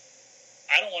trust,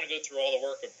 I don't want to go through all the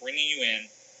work of bringing you in,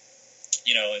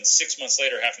 and 6 months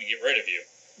later having to get rid of you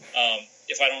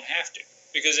if I don't have to.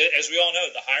 Because as we all know,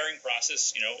 the hiring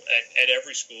process, at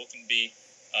every school can be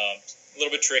a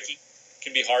little bit tricky,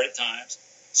 can be hard at times.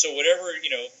 So whatever,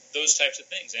 those types of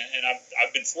things. And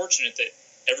I've been fortunate that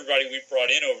everybody we've brought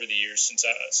in over the years since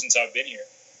I've been here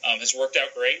has worked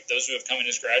out great. Those who have come in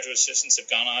as graduate assistants have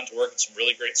gone on to work at some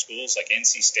really great schools like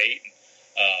NC State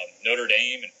and Notre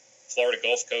Dame and Florida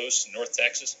Gulf Coast and North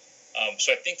Texas.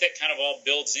 So I think that kind of all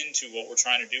builds into what we're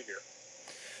trying to do here.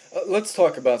 Let's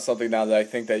talk about something now that I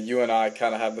think that you and I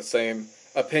kind of have the same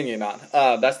opinion on.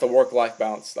 That's the work-life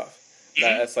balance stuff.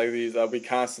 Mm-hmm. That's like these we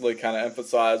constantly kind of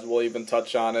emphasize. We'll even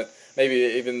touch on it. Maybe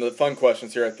even the fun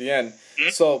questions here at the end. Mm-hmm.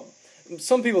 So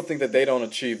some people think that they don't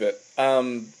achieve it.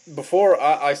 Before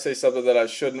I say something that I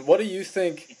shouldn't, what do you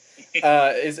think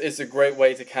is a great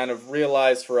way to kind of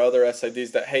realize for other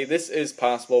SIDs that, hey, this is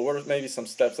possible? What are maybe some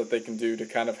steps that they can do to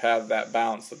kind of have that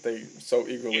balance that they so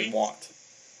eagerly mm-hmm. want?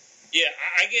 Yeah,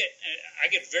 I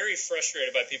get very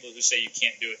frustrated by people who say you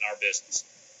can't do it in our business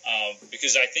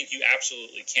because I think you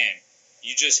absolutely can.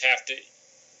 You just have to.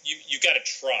 You've got to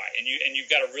try, and you've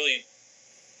got to really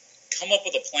come up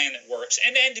with a plan that works.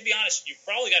 And to be honest, you've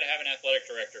probably got to have an athletic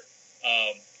director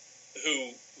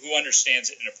who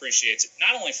understands it and appreciates it,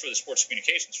 not only for the sports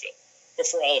communications field, but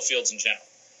for all the fields in general.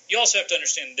 You also have to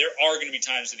understand there are going to be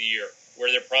times of the year where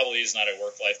there probably is not a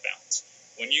work-life balance.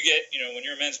 When you get, when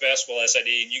you're a men's basketball SID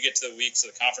and you get to the weeks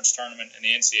of the conference tournament and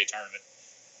the NCAA tournament,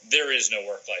 there is no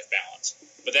work-life balance.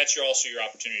 But that's also your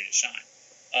opportunity to shine.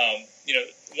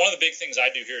 One of the big things I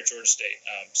do here at Georgia State,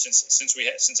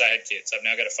 since I had kids, I've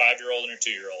now got a 5-year-old and a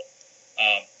 2-year-old,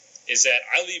 is that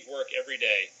I leave work every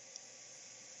day.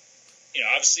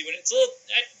 Obviously when it's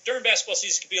during basketball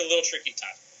season, it can be a little tricky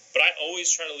time, but I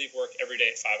always try to leave work every day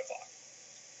at 5 o'clock.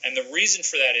 And the reason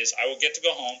for that is I will get to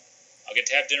go home. I'll get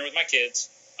to have dinner with my kids.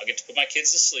 I'll get to put my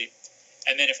kids to sleep.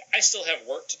 And then if I still have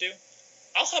work to do,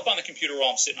 I'll hop on the computer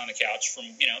while I'm sitting on the couch from,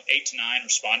 8 to 9,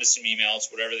 respond to some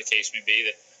emails, whatever the case may be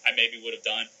that I maybe would have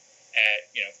done at,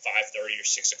 5:30 or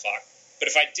 6 o'clock. But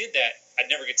if I did that, I'd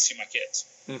never get to see my kids.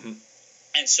 Mm-hmm.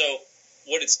 And so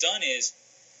what it's done is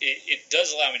it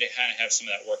does allow me to kind of have some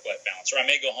of that work-life balance. Or I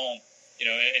may go home,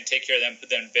 and take care of them,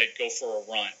 put them in bed, go for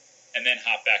a run, and then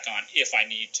hop back on if I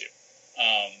need to.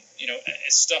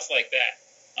 Stuff like that.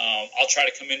 I'll try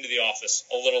to come into the office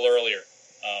a little earlier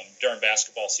during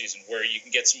basketball season where you can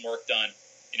get some work done,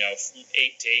 from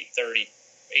 8 to 8:30,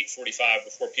 8:45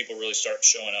 before people really start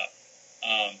showing up.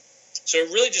 So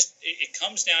it really just it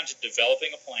comes down to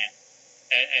developing a plan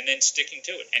and then sticking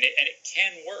to it. And it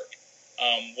can work.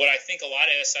 What I think a lot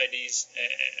of SIDs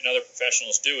and other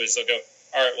professionals do is they'll go,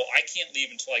 all right, well, I can't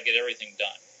leave until I get everything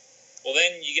done. Well,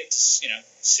 then you get to,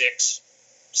 6,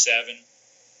 7,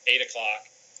 8 o'clock.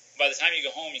 By the time you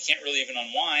go home, you can't really even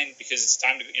unwind because it's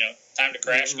time to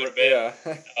crash, go to bed,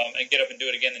 and get up and do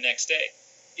it again the next day.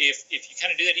 If you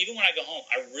kind of do that, even when I go home,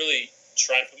 I really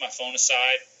try to put my phone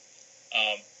aside.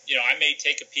 I may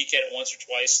take a peek at it once or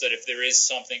twice so that if there is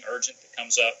something urgent that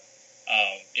comes up,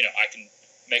 I can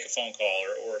make a phone call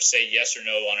or say yes or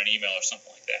no on an email or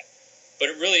something like that. But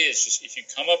it really is just if you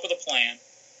come up with a plan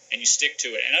and you stick to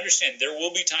it, and understand there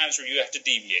will be times where you have to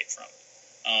deviate from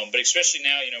it. But especially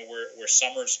now, where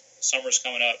summer's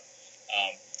coming up,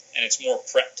 and it's more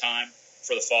prep time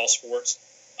for the fall sports.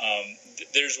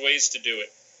 There's ways to do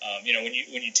it.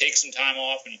 When you take some time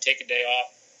off, when you take a day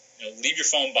off, leave your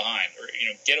phone behind, or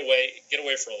get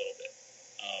away for a little bit,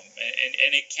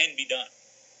 and it can be done.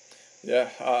 Yeah,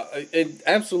 it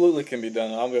absolutely can be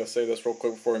done. I'm going to say this real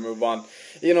quick before we move on.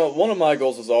 One of my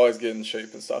goals is always get in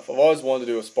shape and stuff. I've always wanted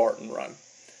to do a Spartan run.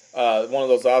 One of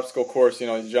those obstacle course,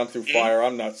 you jump through fire.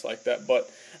 I'm nuts like that.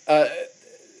 But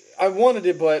I wanted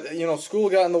it, but, school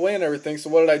got in the way and everything. So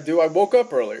what did I do? I woke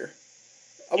up earlier.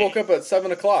 I woke up at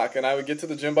 7 o'clock, and I would get to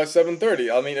the gym by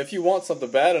 7:30. I mean, if you want something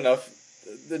bad enough,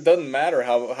 it doesn't matter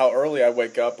how early I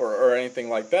wake up or anything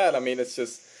like that. I mean, it's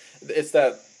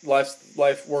that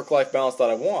work-life balance that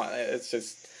I want. It's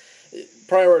just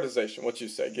prioritization, what you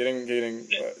say, getting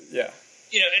yeah.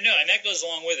 No, and that goes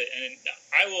along with it. And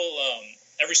I will,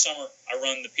 every summer, I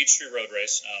run the Peachtree Road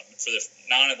Race. For the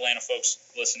non-Atlanta folks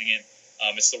listening in,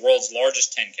 it's the world's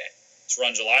largest 10K. It's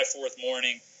run July 4th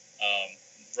morning,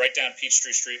 right down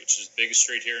Peachtree Street, which is the biggest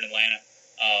street here in Atlanta.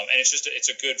 And it's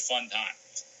a good, fun time.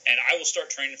 And I will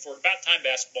start training for it about time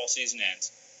basketball season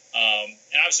ends.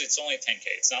 And obviously, it's only a 10K.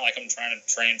 It's not like I'm trying to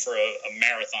train for a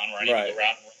marathon where I need to go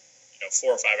out and run,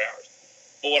 4 or 5 hours.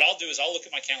 But what I'll do is I'll look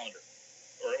at my calendar,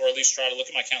 or at least try to look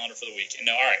at my calendar for the week, and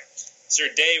know, all right, is there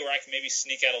a day where I can maybe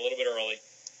sneak out a little bit early,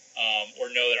 or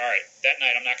know that, all right, that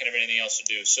night I'm not going to have anything else to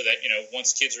do, so that,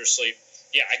 once kids are asleep,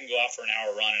 yeah, I can go out for an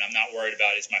hour run, and I'm not worried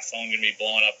about is my phone going to be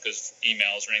blowing up because of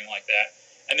emails or anything like that,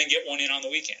 and then get one in on the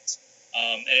weekends.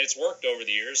 And it's worked over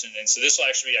the years, and so this will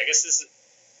actually be, I guess this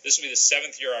will be the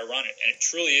 7th year I run it, and it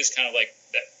truly is kind of like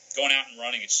that. Going out and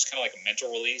running, it's just kind of like a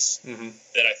mental release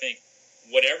that I think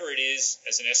whatever it is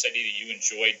as an SID that you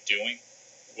enjoy doing,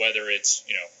 whether it's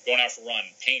going out for a run,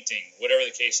 painting, whatever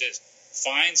the case is,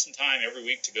 find some time every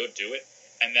week to go do it,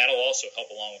 and that'll also help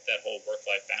along with that whole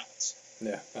work-life balance.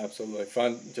 Yeah, absolutely.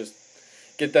 Fun, just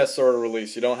get that sort of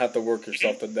release. You don't have to work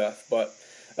yourself to death. But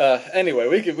anyway,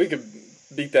 we could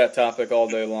beat that topic all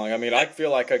day long. I mean, I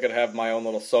feel like I could have my own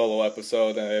little solo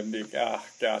episode, and it'd be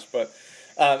gosh. But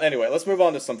anyway, let's move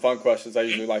on to some fun questions I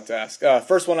usually like to ask.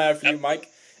 First one I have for you, Mike,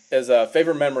 is a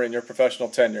favorite memory in your professional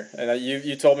tenure, and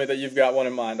you told me that you've got one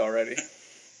in mind already.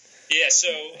 Yeah, so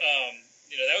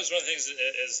that was one of the things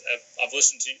as I've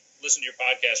listened to your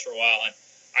podcast for a while, and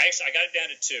I got it down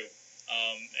to two.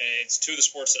 And it's two of the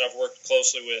sports that I've worked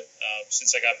closely with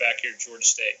since I got back here to Georgia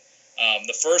State.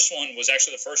 The first one was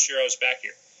actually the first year I was back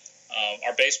here.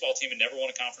 Our baseball team had never won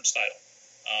a conference title,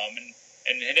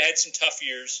 and it had some tough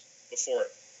years before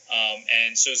it.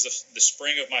 And so it was the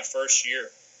spring of my first year.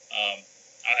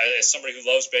 As somebody who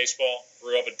loves baseball,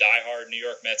 grew up a diehard New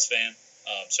York Mets fan,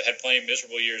 so had plenty of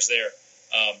miserable years there.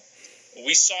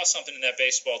 We saw something in that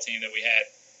baseball team that we had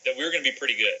that we were going to be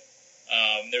pretty good.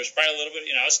 There was probably a little bit,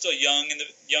 I was still young in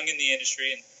the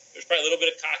industry, and there was probably a little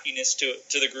bit of cockiness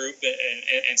to the group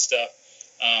and stuff.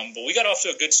 But we got off to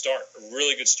a good start, a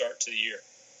really good start to the year.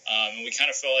 And we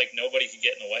kind of felt like nobody could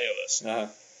get in the way of us. Uh-huh.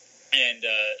 And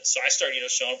so I started,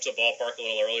 showing up to the ballpark a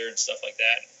little earlier and stuff like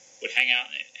that. Would hang out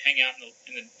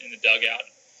in the dugout,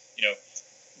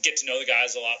 get to know the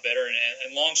guys a lot better.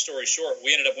 And long story short,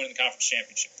 we ended up winning the conference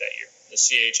championship that year, the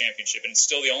CAA championship, and it's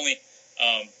still the only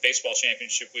baseball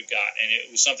championship we've got. And it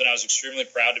was something I was extremely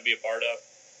proud to be a part of.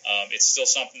 It's still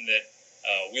something that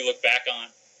we look back on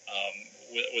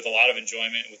with a lot of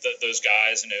enjoyment with those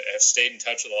guys, and have stayed in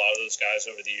touch with a lot of those guys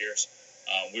over the years.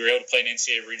 We were able to play an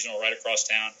NCAA regional right across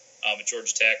town at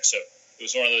Georgia Tech, so it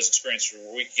was one of those experiences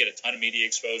where we could get a ton of media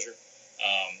exposure,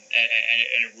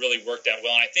 and it really worked out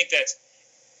well. And I think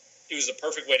it was the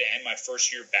perfect way to end my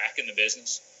first year back in the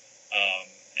business,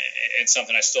 and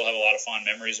something I still have a lot of fond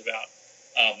memories about.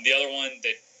 The other one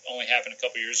that only happened a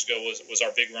couple years ago was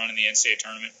our big run in the NCAA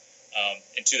tournament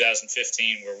in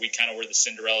 2015, where we kind of were the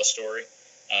Cinderella story.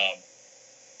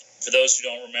 For those who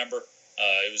don't remember,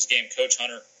 it was a game Coach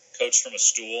Hunter coached from a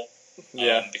stool.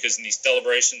 Because in the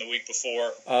celebration the week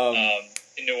before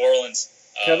in New Orleans,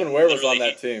 Kevin Ware was on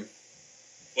that team.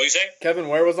 What you say? Kevin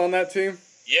Ware was on that team?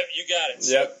 Yep, you got it.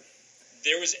 Yep. So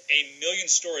there was a million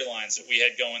storylines that we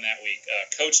had going that week.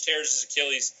 Coach tears his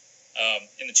Achilles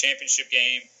in the championship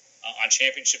game on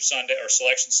Championship Sunday or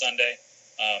Selection Sunday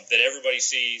that everybody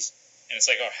sees, and it's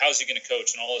like, oh, how's he going to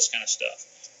coach and all this kind of stuff.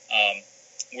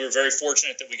 We were very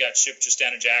fortunate that we got shipped just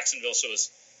down to Jacksonville, so it was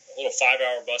a little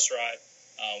 5-hour bus ride.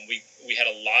 We had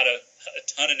a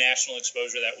ton of national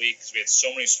exposure that week because we had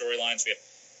so many storylines. We had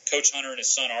Coach Hunter and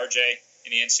his son RJ in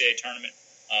the NCAA tournament.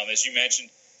 As you mentioned,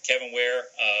 Kevin Ware,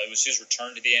 it was his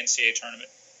return to the NCAA tournament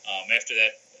after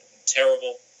that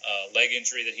terrible leg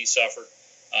injury that he suffered.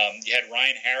 You had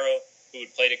Ryan Harrow, who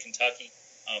had played at Kentucky,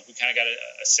 who kind of got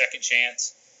a second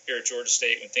chance here at Georgia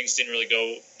State when things didn't really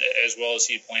go as well as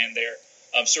he had planned there.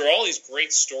 So there were all these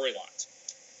great storylines,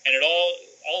 and it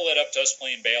all led up to us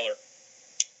playing Baylor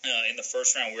in the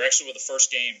first round. We were actually with the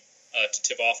first game to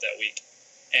tip off that week.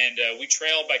 And we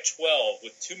trailed by 12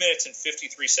 with 2 minutes and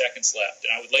 53 seconds left.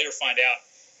 And I would later find out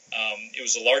it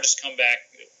was the largest comeback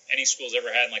any school's ever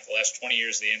had in like the last 20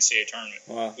 years of the NCAA tournament.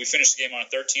 Wow. We finished the game on a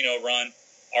 13-0 run.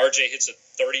 RJ hits a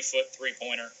 30-foot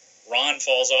three-pointer. Ron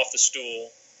falls off the stool.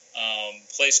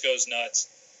 Place goes nuts.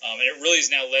 And it really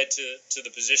has now led to the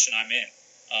position I'm in.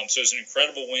 So it was an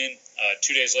incredible win.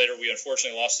 2 days later, we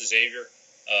unfortunately lost to Xavier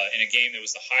in a game that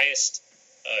was the highest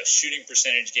shooting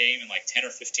percentage game in like 10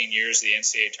 or 15 years of the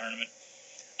NCAA tournament.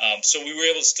 So we were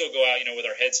able to still go out, with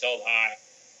our heads held high.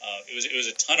 It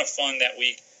was a ton of fun that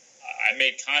week. I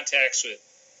made contacts with,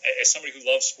 as somebody who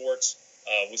loves sports,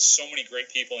 with so many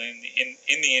great people in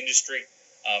the industry,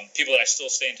 people that I still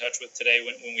stay in touch with today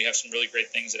when we have some really great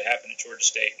things that happen at Georgia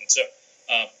State. And so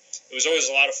it was always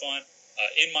a lot of fun.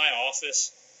 In my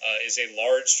office is a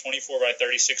large 24 by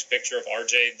 36 picture of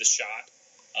RJ the shot.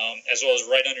 As well as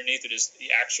right underneath it is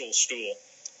the actual stool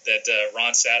that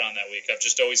Ron sat on that week. I've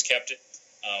just always kept it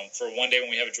for one day when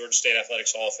we have a Georgia State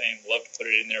Athletics Hall of Fame. Love to put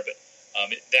it in there, but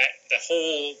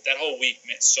that whole week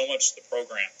meant so much to the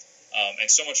program and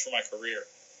so much for my career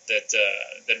that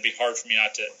it'd be hard for me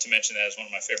not to mention that as one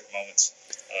of my favorite moments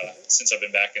since I've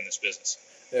been back in this business.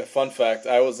 Yeah, fun fact,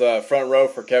 I was front row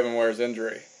for Kevin Ware's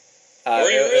injury.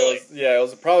 Were you really? It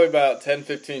was probably about 10,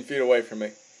 15 feet away from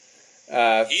me.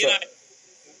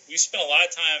 We spent a lot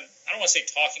of time, I don't want to say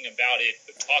talking about it,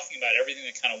 but talking about everything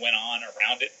that kind of went on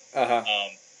around it.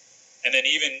 And then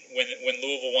even when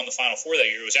Louisville won the Final Four that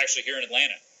year, it was actually here in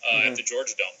Atlanta at the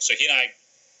Georgia Dome. So he and I,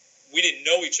 we didn't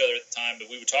know each other at the time,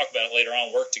 but we would talk about it later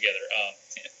on, work together.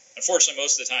 Unfortunately,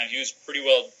 most of the time, he was pretty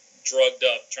well drugged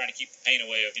up, trying to keep the pain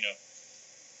away of,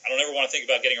 I don't ever want to think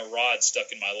about getting a rod stuck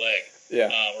in my leg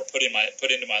or put into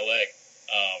my leg.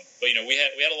 But, we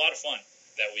had a lot of fun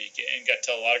that week and got to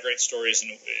tell a lot of great stories,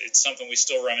 and it's something we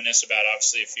still reminisce about,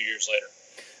 obviously, a few years later.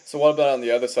 So what about on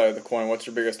the other side of the coin? What's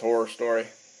your biggest horror story?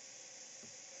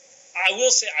 I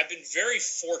will say I've been very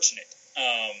fortunate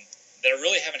that I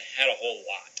really haven't had a whole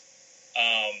lot.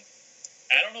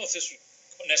 I don't know if this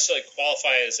would necessarily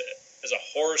qualify as a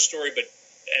horror story, but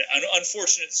an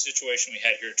unfortunate situation we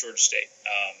had here at Georgia State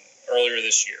earlier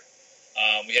this year.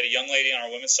 We had a young lady on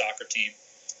our women's soccer team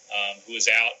who was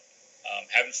out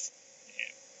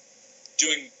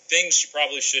doing things she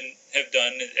probably shouldn't have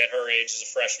done at her age as a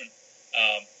freshman.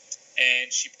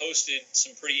 And she posted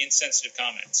some pretty insensitive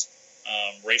comments,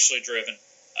 racially driven,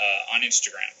 on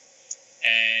Instagram.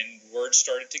 And word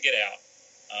started to get out.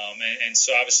 And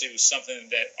so obviously it was something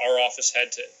that our office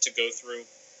had to go through,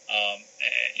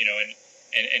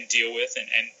 and deal with. And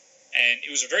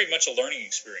it was very much a learning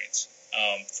experience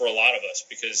for a lot of us,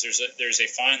 because there's a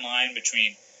fine line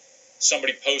between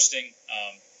somebody posting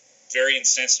very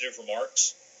insensitive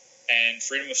remarks and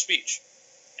freedom of speech,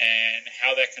 and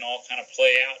how that can all kind of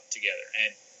play out together.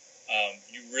 And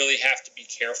you really have to be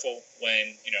careful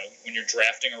when you're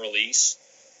drafting a release,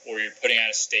 or you're putting out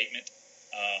a statement,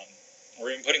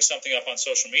 or even putting something up on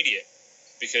social media,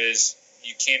 because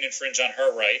you can't infringe on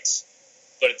her rights,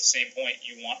 but at the same point,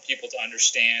 you want people to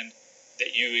understand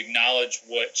that you acknowledge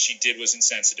what she did was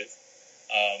insensitive.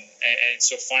 And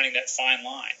so finding that fine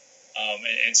line.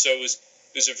 And so it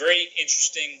was a very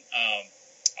interesting,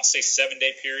 I'll say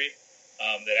 7-day period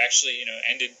that actually,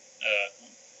 ended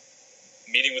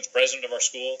meeting with the president of our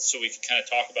school so we could kind of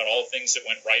talk about all the things that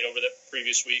went right over the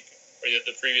previous week or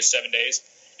the previous 7 days,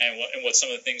 and what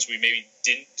some of the things we maybe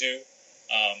didn't do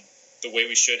the way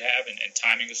we should have, and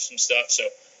timing of some stuff. So,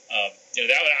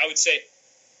 I would say,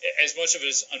 as much of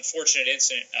an unfortunate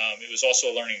incident, it was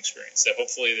also a learning experience that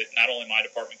hopefully that not only my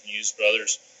department can use, but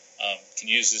others can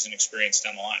use as an experience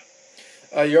down the line.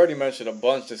 You already mentioned a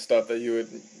bunch of stuff that you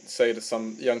would say to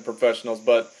some young professionals,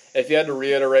 but if you had to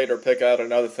reiterate or pick out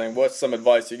another thing, what's some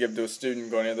advice you give to a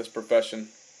student going into this profession?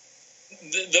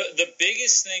 The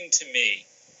biggest thing to me,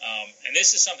 and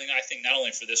this is something I think not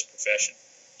only for this profession,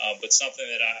 but something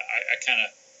that I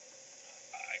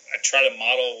try to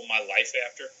model my life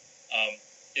after,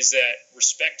 is that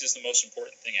respect is the most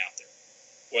important thing out there.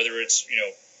 Whether it's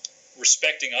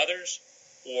respecting others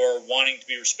or wanting to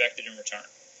be respected in return.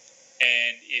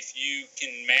 And if you can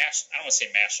I don't want to say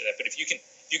master that, but if you can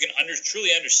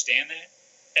truly understand that,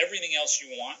 everything else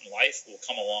you want in life will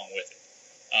come along with it.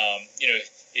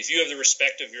 If you have the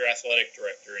respect of your athletic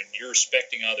director and you're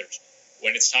respecting others,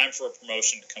 when it's time for a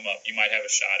promotion to come up, you might have a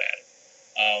shot at it.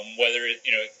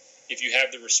 If you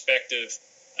have the respect of,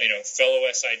 fellow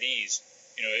SIDs,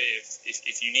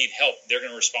 if you need help, they're going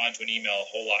to respond to an email a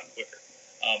whole lot quicker.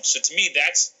 So to me,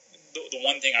 that's the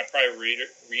one thing I probably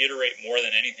reiterate more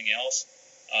than anything else,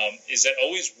 is that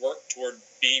always work toward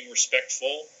being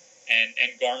respectful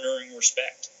and garnering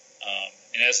respect.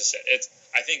 And as I said,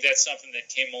 I think that's something that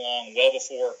came along well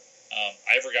before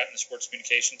I ever got in the sports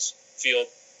communications field.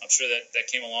 I'm sure that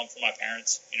came along from my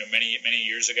parents, many, many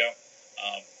years ago.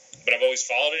 But I've always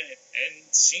followed it, and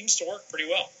it seems to work pretty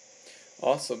well.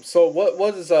 Awesome. So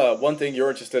what is one thing you're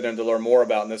interested in to learn more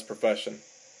about in this profession?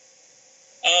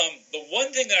 The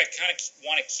one thing that I kind of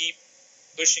want to keep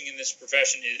pushing in this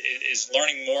profession is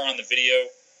learning more on the video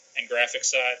and graphic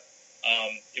side.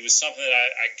 It was something that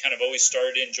I kind of always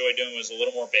started to enjoy doing, was a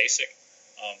little more basic.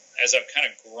 As I've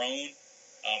kind of grown,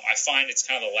 I find it's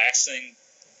kind of the last thing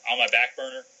on my back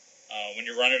burner. When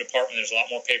you're running a department, there's a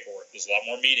lot more paperwork. There's a lot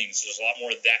more meetings. There's a lot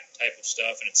more of that type of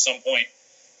stuff. And at some point,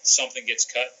 something gets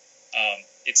cut.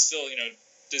 It's still,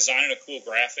 designing a cool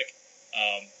graphic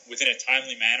within a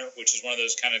timely manner, which is one of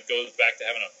those kind of goes back to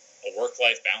having a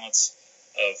work-life balance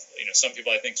of, some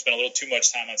people I think spend a little too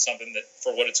much time on something that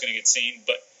for what it's going to get seen.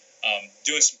 But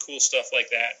doing some cool stuff like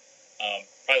that,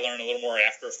 probably learn a little more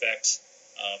After Effects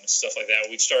and stuff like that.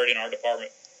 We've started in our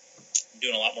department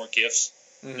doing a lot more GIFs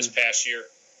this past year,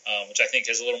 which I think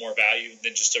has a little more value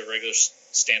than just a regular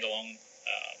standalone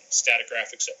static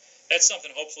graphic. So that's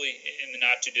something hopefully in the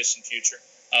not too distant future.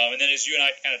 And then as you and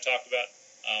I kind of talked about,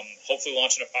 hopefully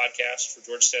launching a podcast for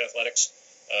Georgia State Athletics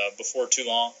before too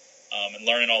long, and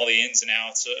learning all the ins and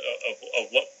outs of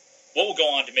what will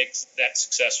go on to make that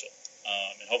successful.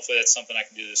 And hopefully that's something I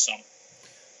can do this summer.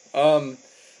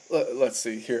 Let's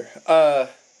see here.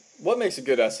 What makes a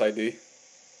good SID?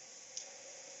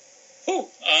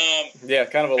 Yeah,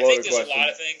 kind of a loaded question. I think there's a lot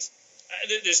of things.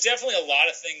 There's definitely a lot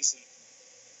of things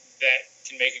that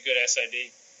can make a good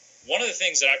SID. One of the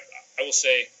things that I will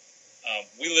say,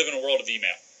 we live in a world of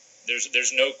email.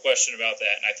 There's no question about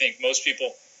that. And I think most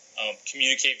people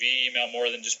communicate via email more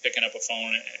than just picking up a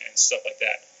phone and stuff like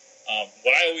that.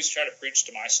 What I always try to preach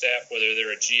to my staff, whether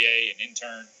they're a GA, an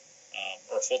intern,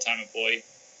 or a full-time employee,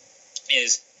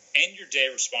 is end your day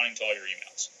responding to all your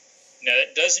emails. Now,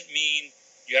 that doesn't mean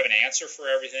you have an answer for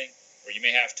everything, or you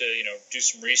may have to, do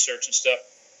some research and stuff.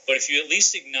 But if you at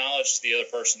least acknowledge to the other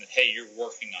person that, hey, you're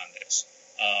working on this,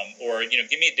 or,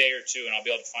 give me a day or two and I'll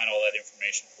be able to find all that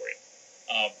information for you.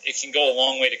 It can go a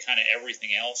long way to kind of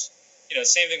everything else.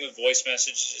 Same thing with voice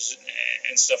messages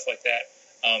and stuff like that.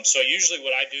 So usually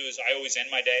what I do is I always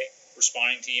end my day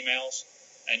responding to emails,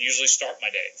 and usually start my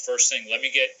day. First thing, let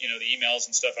me get, the emails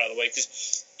and stuff out of the way,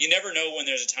 because you never know when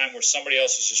there's a time where somebody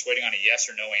else is just waiting on a yes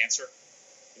or no answer,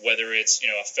 whether it's,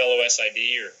 a fellow SID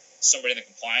or somebody in the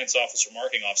compliance office or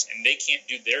marketing office, and they can't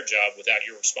do their job without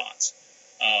your response.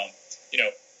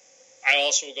 I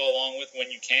also will go along with,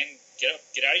 when you can,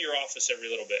 get out of your office every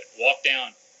little bit, walk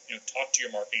down, talk to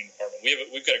your marketing department.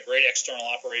 We've got a great external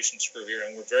operations crew here,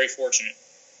 and we're very fortunate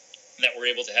that we're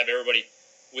able to have everybody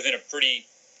within a pretty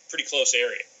close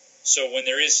area. So when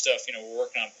there is stuff, we're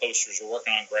working on posters, we're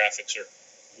working on graphics, or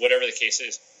whatever the case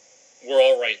is, we're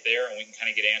all right there, and we can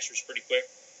kind of get answers pretty quick.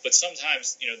 But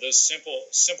sometimes, those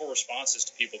simple responses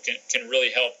to people can really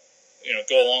help,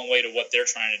 go a long way to what they're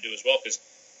trying to do as well. Because,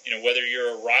 whether you're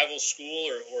a rival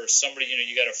school or somebody,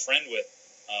 you got a friend with,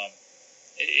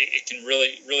 it can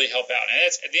really help out. And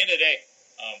that's, at the end of the day,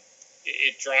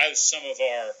 it drives some of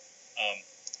our,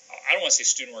 I don't want to say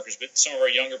student workers, but some of our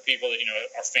younger people that,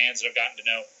 our fans that I've gotten to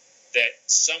know, that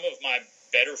some of my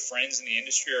better friends in the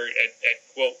industry are at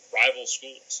quote, rival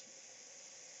schools.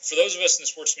 For those of us in the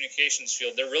sports communications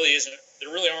field, there really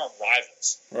aren't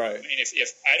rivals. Right. I mean,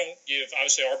 if I don't give,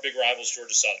 obviously our big rival is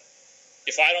Georgia Southern.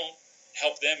 If I don't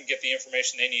help them get the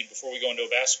information they need before we go into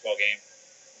a basketball game,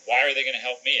 why are they going to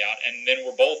help me out? And then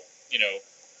we're both,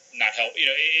 not help.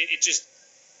 It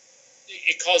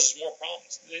causes more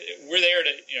problems. We're there to,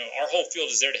 our whole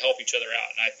field is there to help each other out.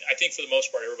 And I think for the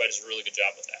most part, everybody does a really good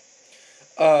job with that.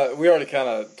 We already kind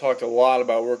of talked a lot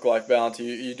about work-life balance.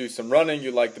 You do some running.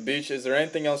 You like the beach. Is there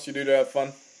anything else you do to have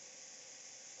fun?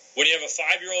 When you have a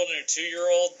 5-year-old and a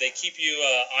 2-year-old, they keep you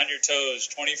on your toes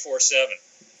 24/7.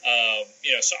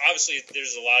 So obviously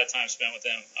there's a lot of time spent with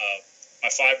them. My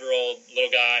 5-year-old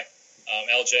little guy,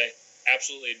 LJ,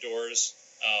 absolutely adores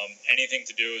anything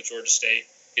to do with Georgia State.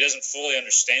 He doesn't fully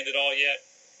understand it all yet,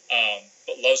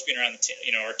 but loves being around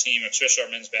our team, especially our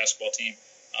men's basketball team.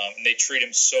 And they treat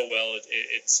him so well,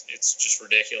 it's just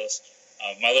ridiculous.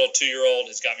 My little 2-year-old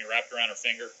has got me wrapped around her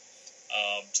finger,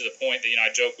 to the point that, I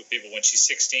joke with people, when she's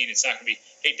 16, it's not going to be,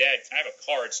 hey, Dad, can I have a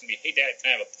car? It's going to be, hey, Dad, can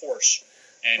I have a Porsche?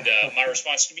 And my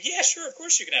response is going to be, yeah, sure, of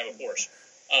course you can have a Porsche.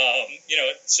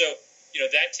 So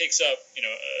that takes up,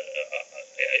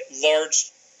 a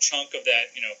large chunk of that,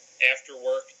 after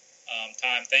work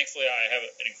time. Thankfully, I have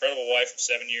an incredible wife of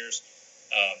 7 years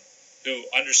who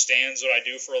understands what I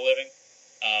do for a living.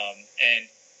 And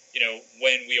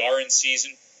when we are in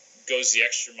season, goes the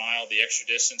extra mile, the extra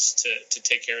distance to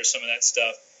take care of some of that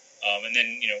stuff. And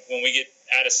then, when we get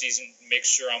out of season, make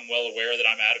sure I'm well aware that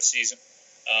I'm out of season,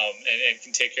 and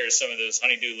can take care of some of those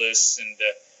honey-do lists and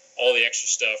all the extra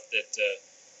stuff that,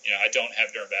 I don't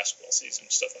have during basketball season,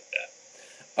 stuff like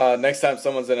that. Next time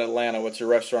someone's in Atlanta, what's your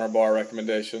restaurant or bar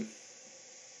recommendation?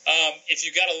 If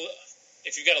you've got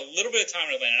a little bit of time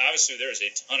in Atlanta, and obviously there is a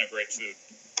ton of great food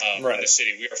in the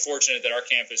city. We are fortunate that our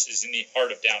campus is in the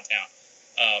heart of downtown.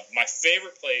 My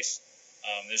favorite place,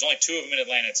 there's only two of them in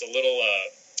Atlanta. It's a little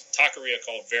taqueria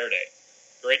called Verde.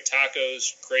 Great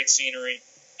tacos, great scenery,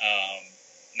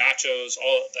 nachos,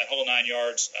 all that whole 9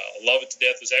 yards. Love it to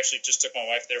death. Actually just took my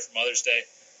wife there for Mother's Day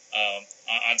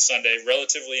on Sunday.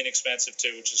 Relatively inexpensive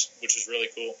too, which is really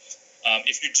cool.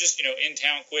 If you're just in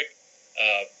town quick,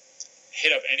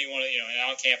 hit up anyone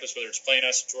on campus, whether it's playing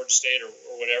us at Georgia State or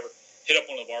whatever. Hit up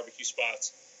one of the barbecue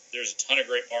spots. There's a ton of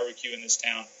great barbecue in this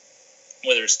town.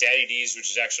 Whether it's Daddy D's, which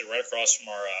is actually right across from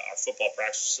our football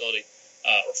practice facility,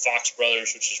 or Fox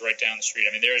Brothers, which is right down the street.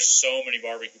 I mean, there's so many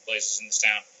barbecue places in this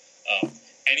town.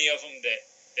 Any of them that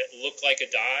look like a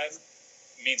dive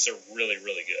means they're really,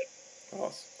 really good.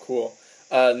 Oh, cool.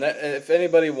 If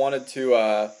anybody wanted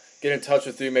to get in touch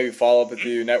with you, maybe follow up with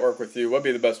you, network with you, what'd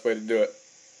be the best way to do it?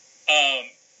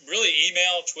 Really,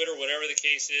 email, Twitter, whatever the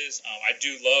case is. I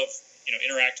do love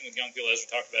interacting with young people, as we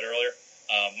talked about earlier.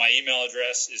 My email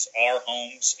address is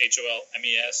rholmes,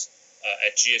 HOLMES,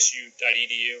 at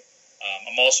gsu.edu.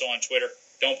 I'm also on Twitter.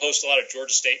 Don't post a lot of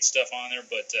Georgia State stuff on there,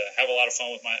 but have a lot of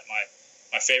fun with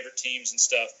my favorite teams and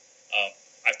stuff.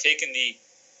 I've taken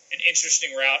an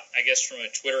interesting route, I guess, from a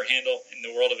Twitter handle in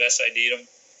the world of SIDdom,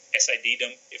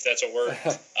 if that's a word.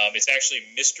 It's actually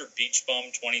Mr. Beach Bum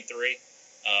 23.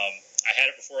 I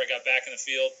had it before I got back in the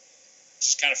field.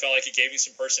 Just kind of felt like it gave me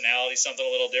some personality, something a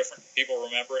little different. People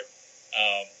remember it.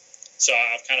 So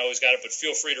I've kind of always got it, but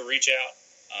feel free to reach out.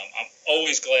 I'm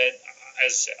always glad.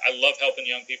 As I love helping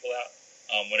young people out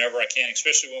whenever I can,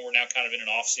 especially when we're now kind of in an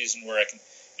off season where I can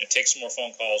take some more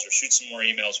phone calls or shoot some more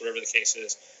emails, whatever the case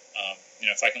is.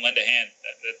 If I can lend a hand,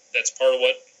 that's part of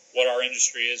what our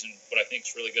industry is and what I think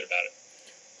is really good about it.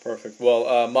 Perfect.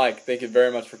 Well, Mike, thank you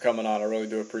very much for coming on. I really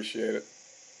do appreciate it.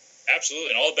 Absolutely,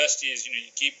 and all the best to you is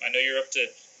I know you're up to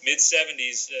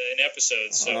mid-70s in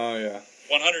episodes, so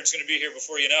 100 is going to be here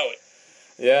before you know it.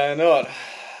 Yeah, I know it.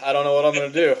 I don't know what I'm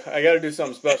going to do. I got to do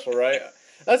something special, right?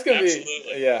 That's going to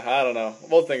Absolutely. be, yeah, I don't know.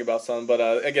 We'll think about something,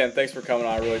 but again, thanks for coming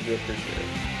on. I really do appreciate it.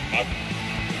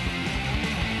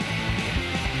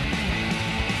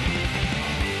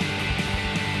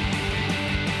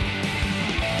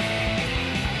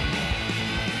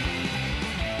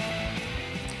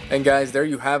 And guys, there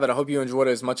you have it. I hope you enjoyed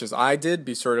it as much as I did.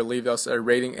 Be sure to leave us a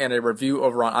rating and a review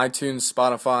over on iTunes,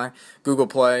 Spotify, Google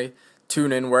Play,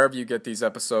 TuneIn, wherever you get these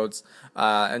episodes.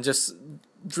 And just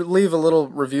leave a little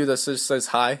review that just says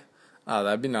hi.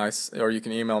 That'd be nice. Or you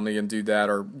can email me and do that,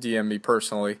 or DM me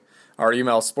personally. Our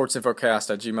email is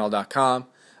sportsinfocast@gmail.com.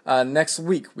 Next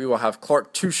week, we will have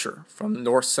Clark Tusher from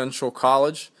North Central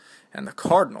College and the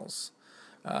Cardinals.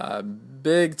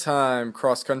 Big-time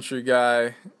cross-country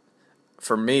guy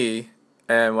for me,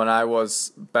 and when I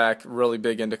was back really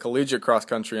big into collegiate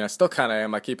cross-country, and I still kind of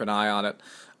am, I keep an eye on it.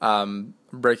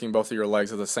 Breaking both of your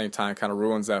legs at the same time kind of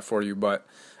ruins that for you, but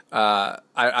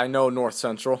I know North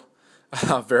Central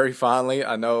very fondly.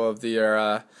 I know of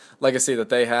their legacy that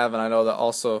they have, and I know that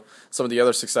also some of the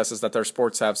other successes that their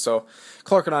sports have. So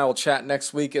Clark and I will chat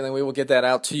next week, and then we will get that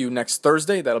out to you next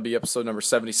Thursday. That'll be episode number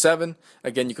 77.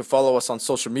 Again, you can follow us on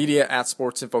social media at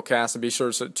Sports Infocast, and be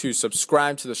sure to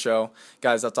subscribe to the show.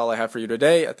 Guys, that's all I have for you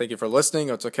today. I thank you for listening.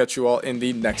 I'll catch you all in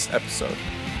the next episode.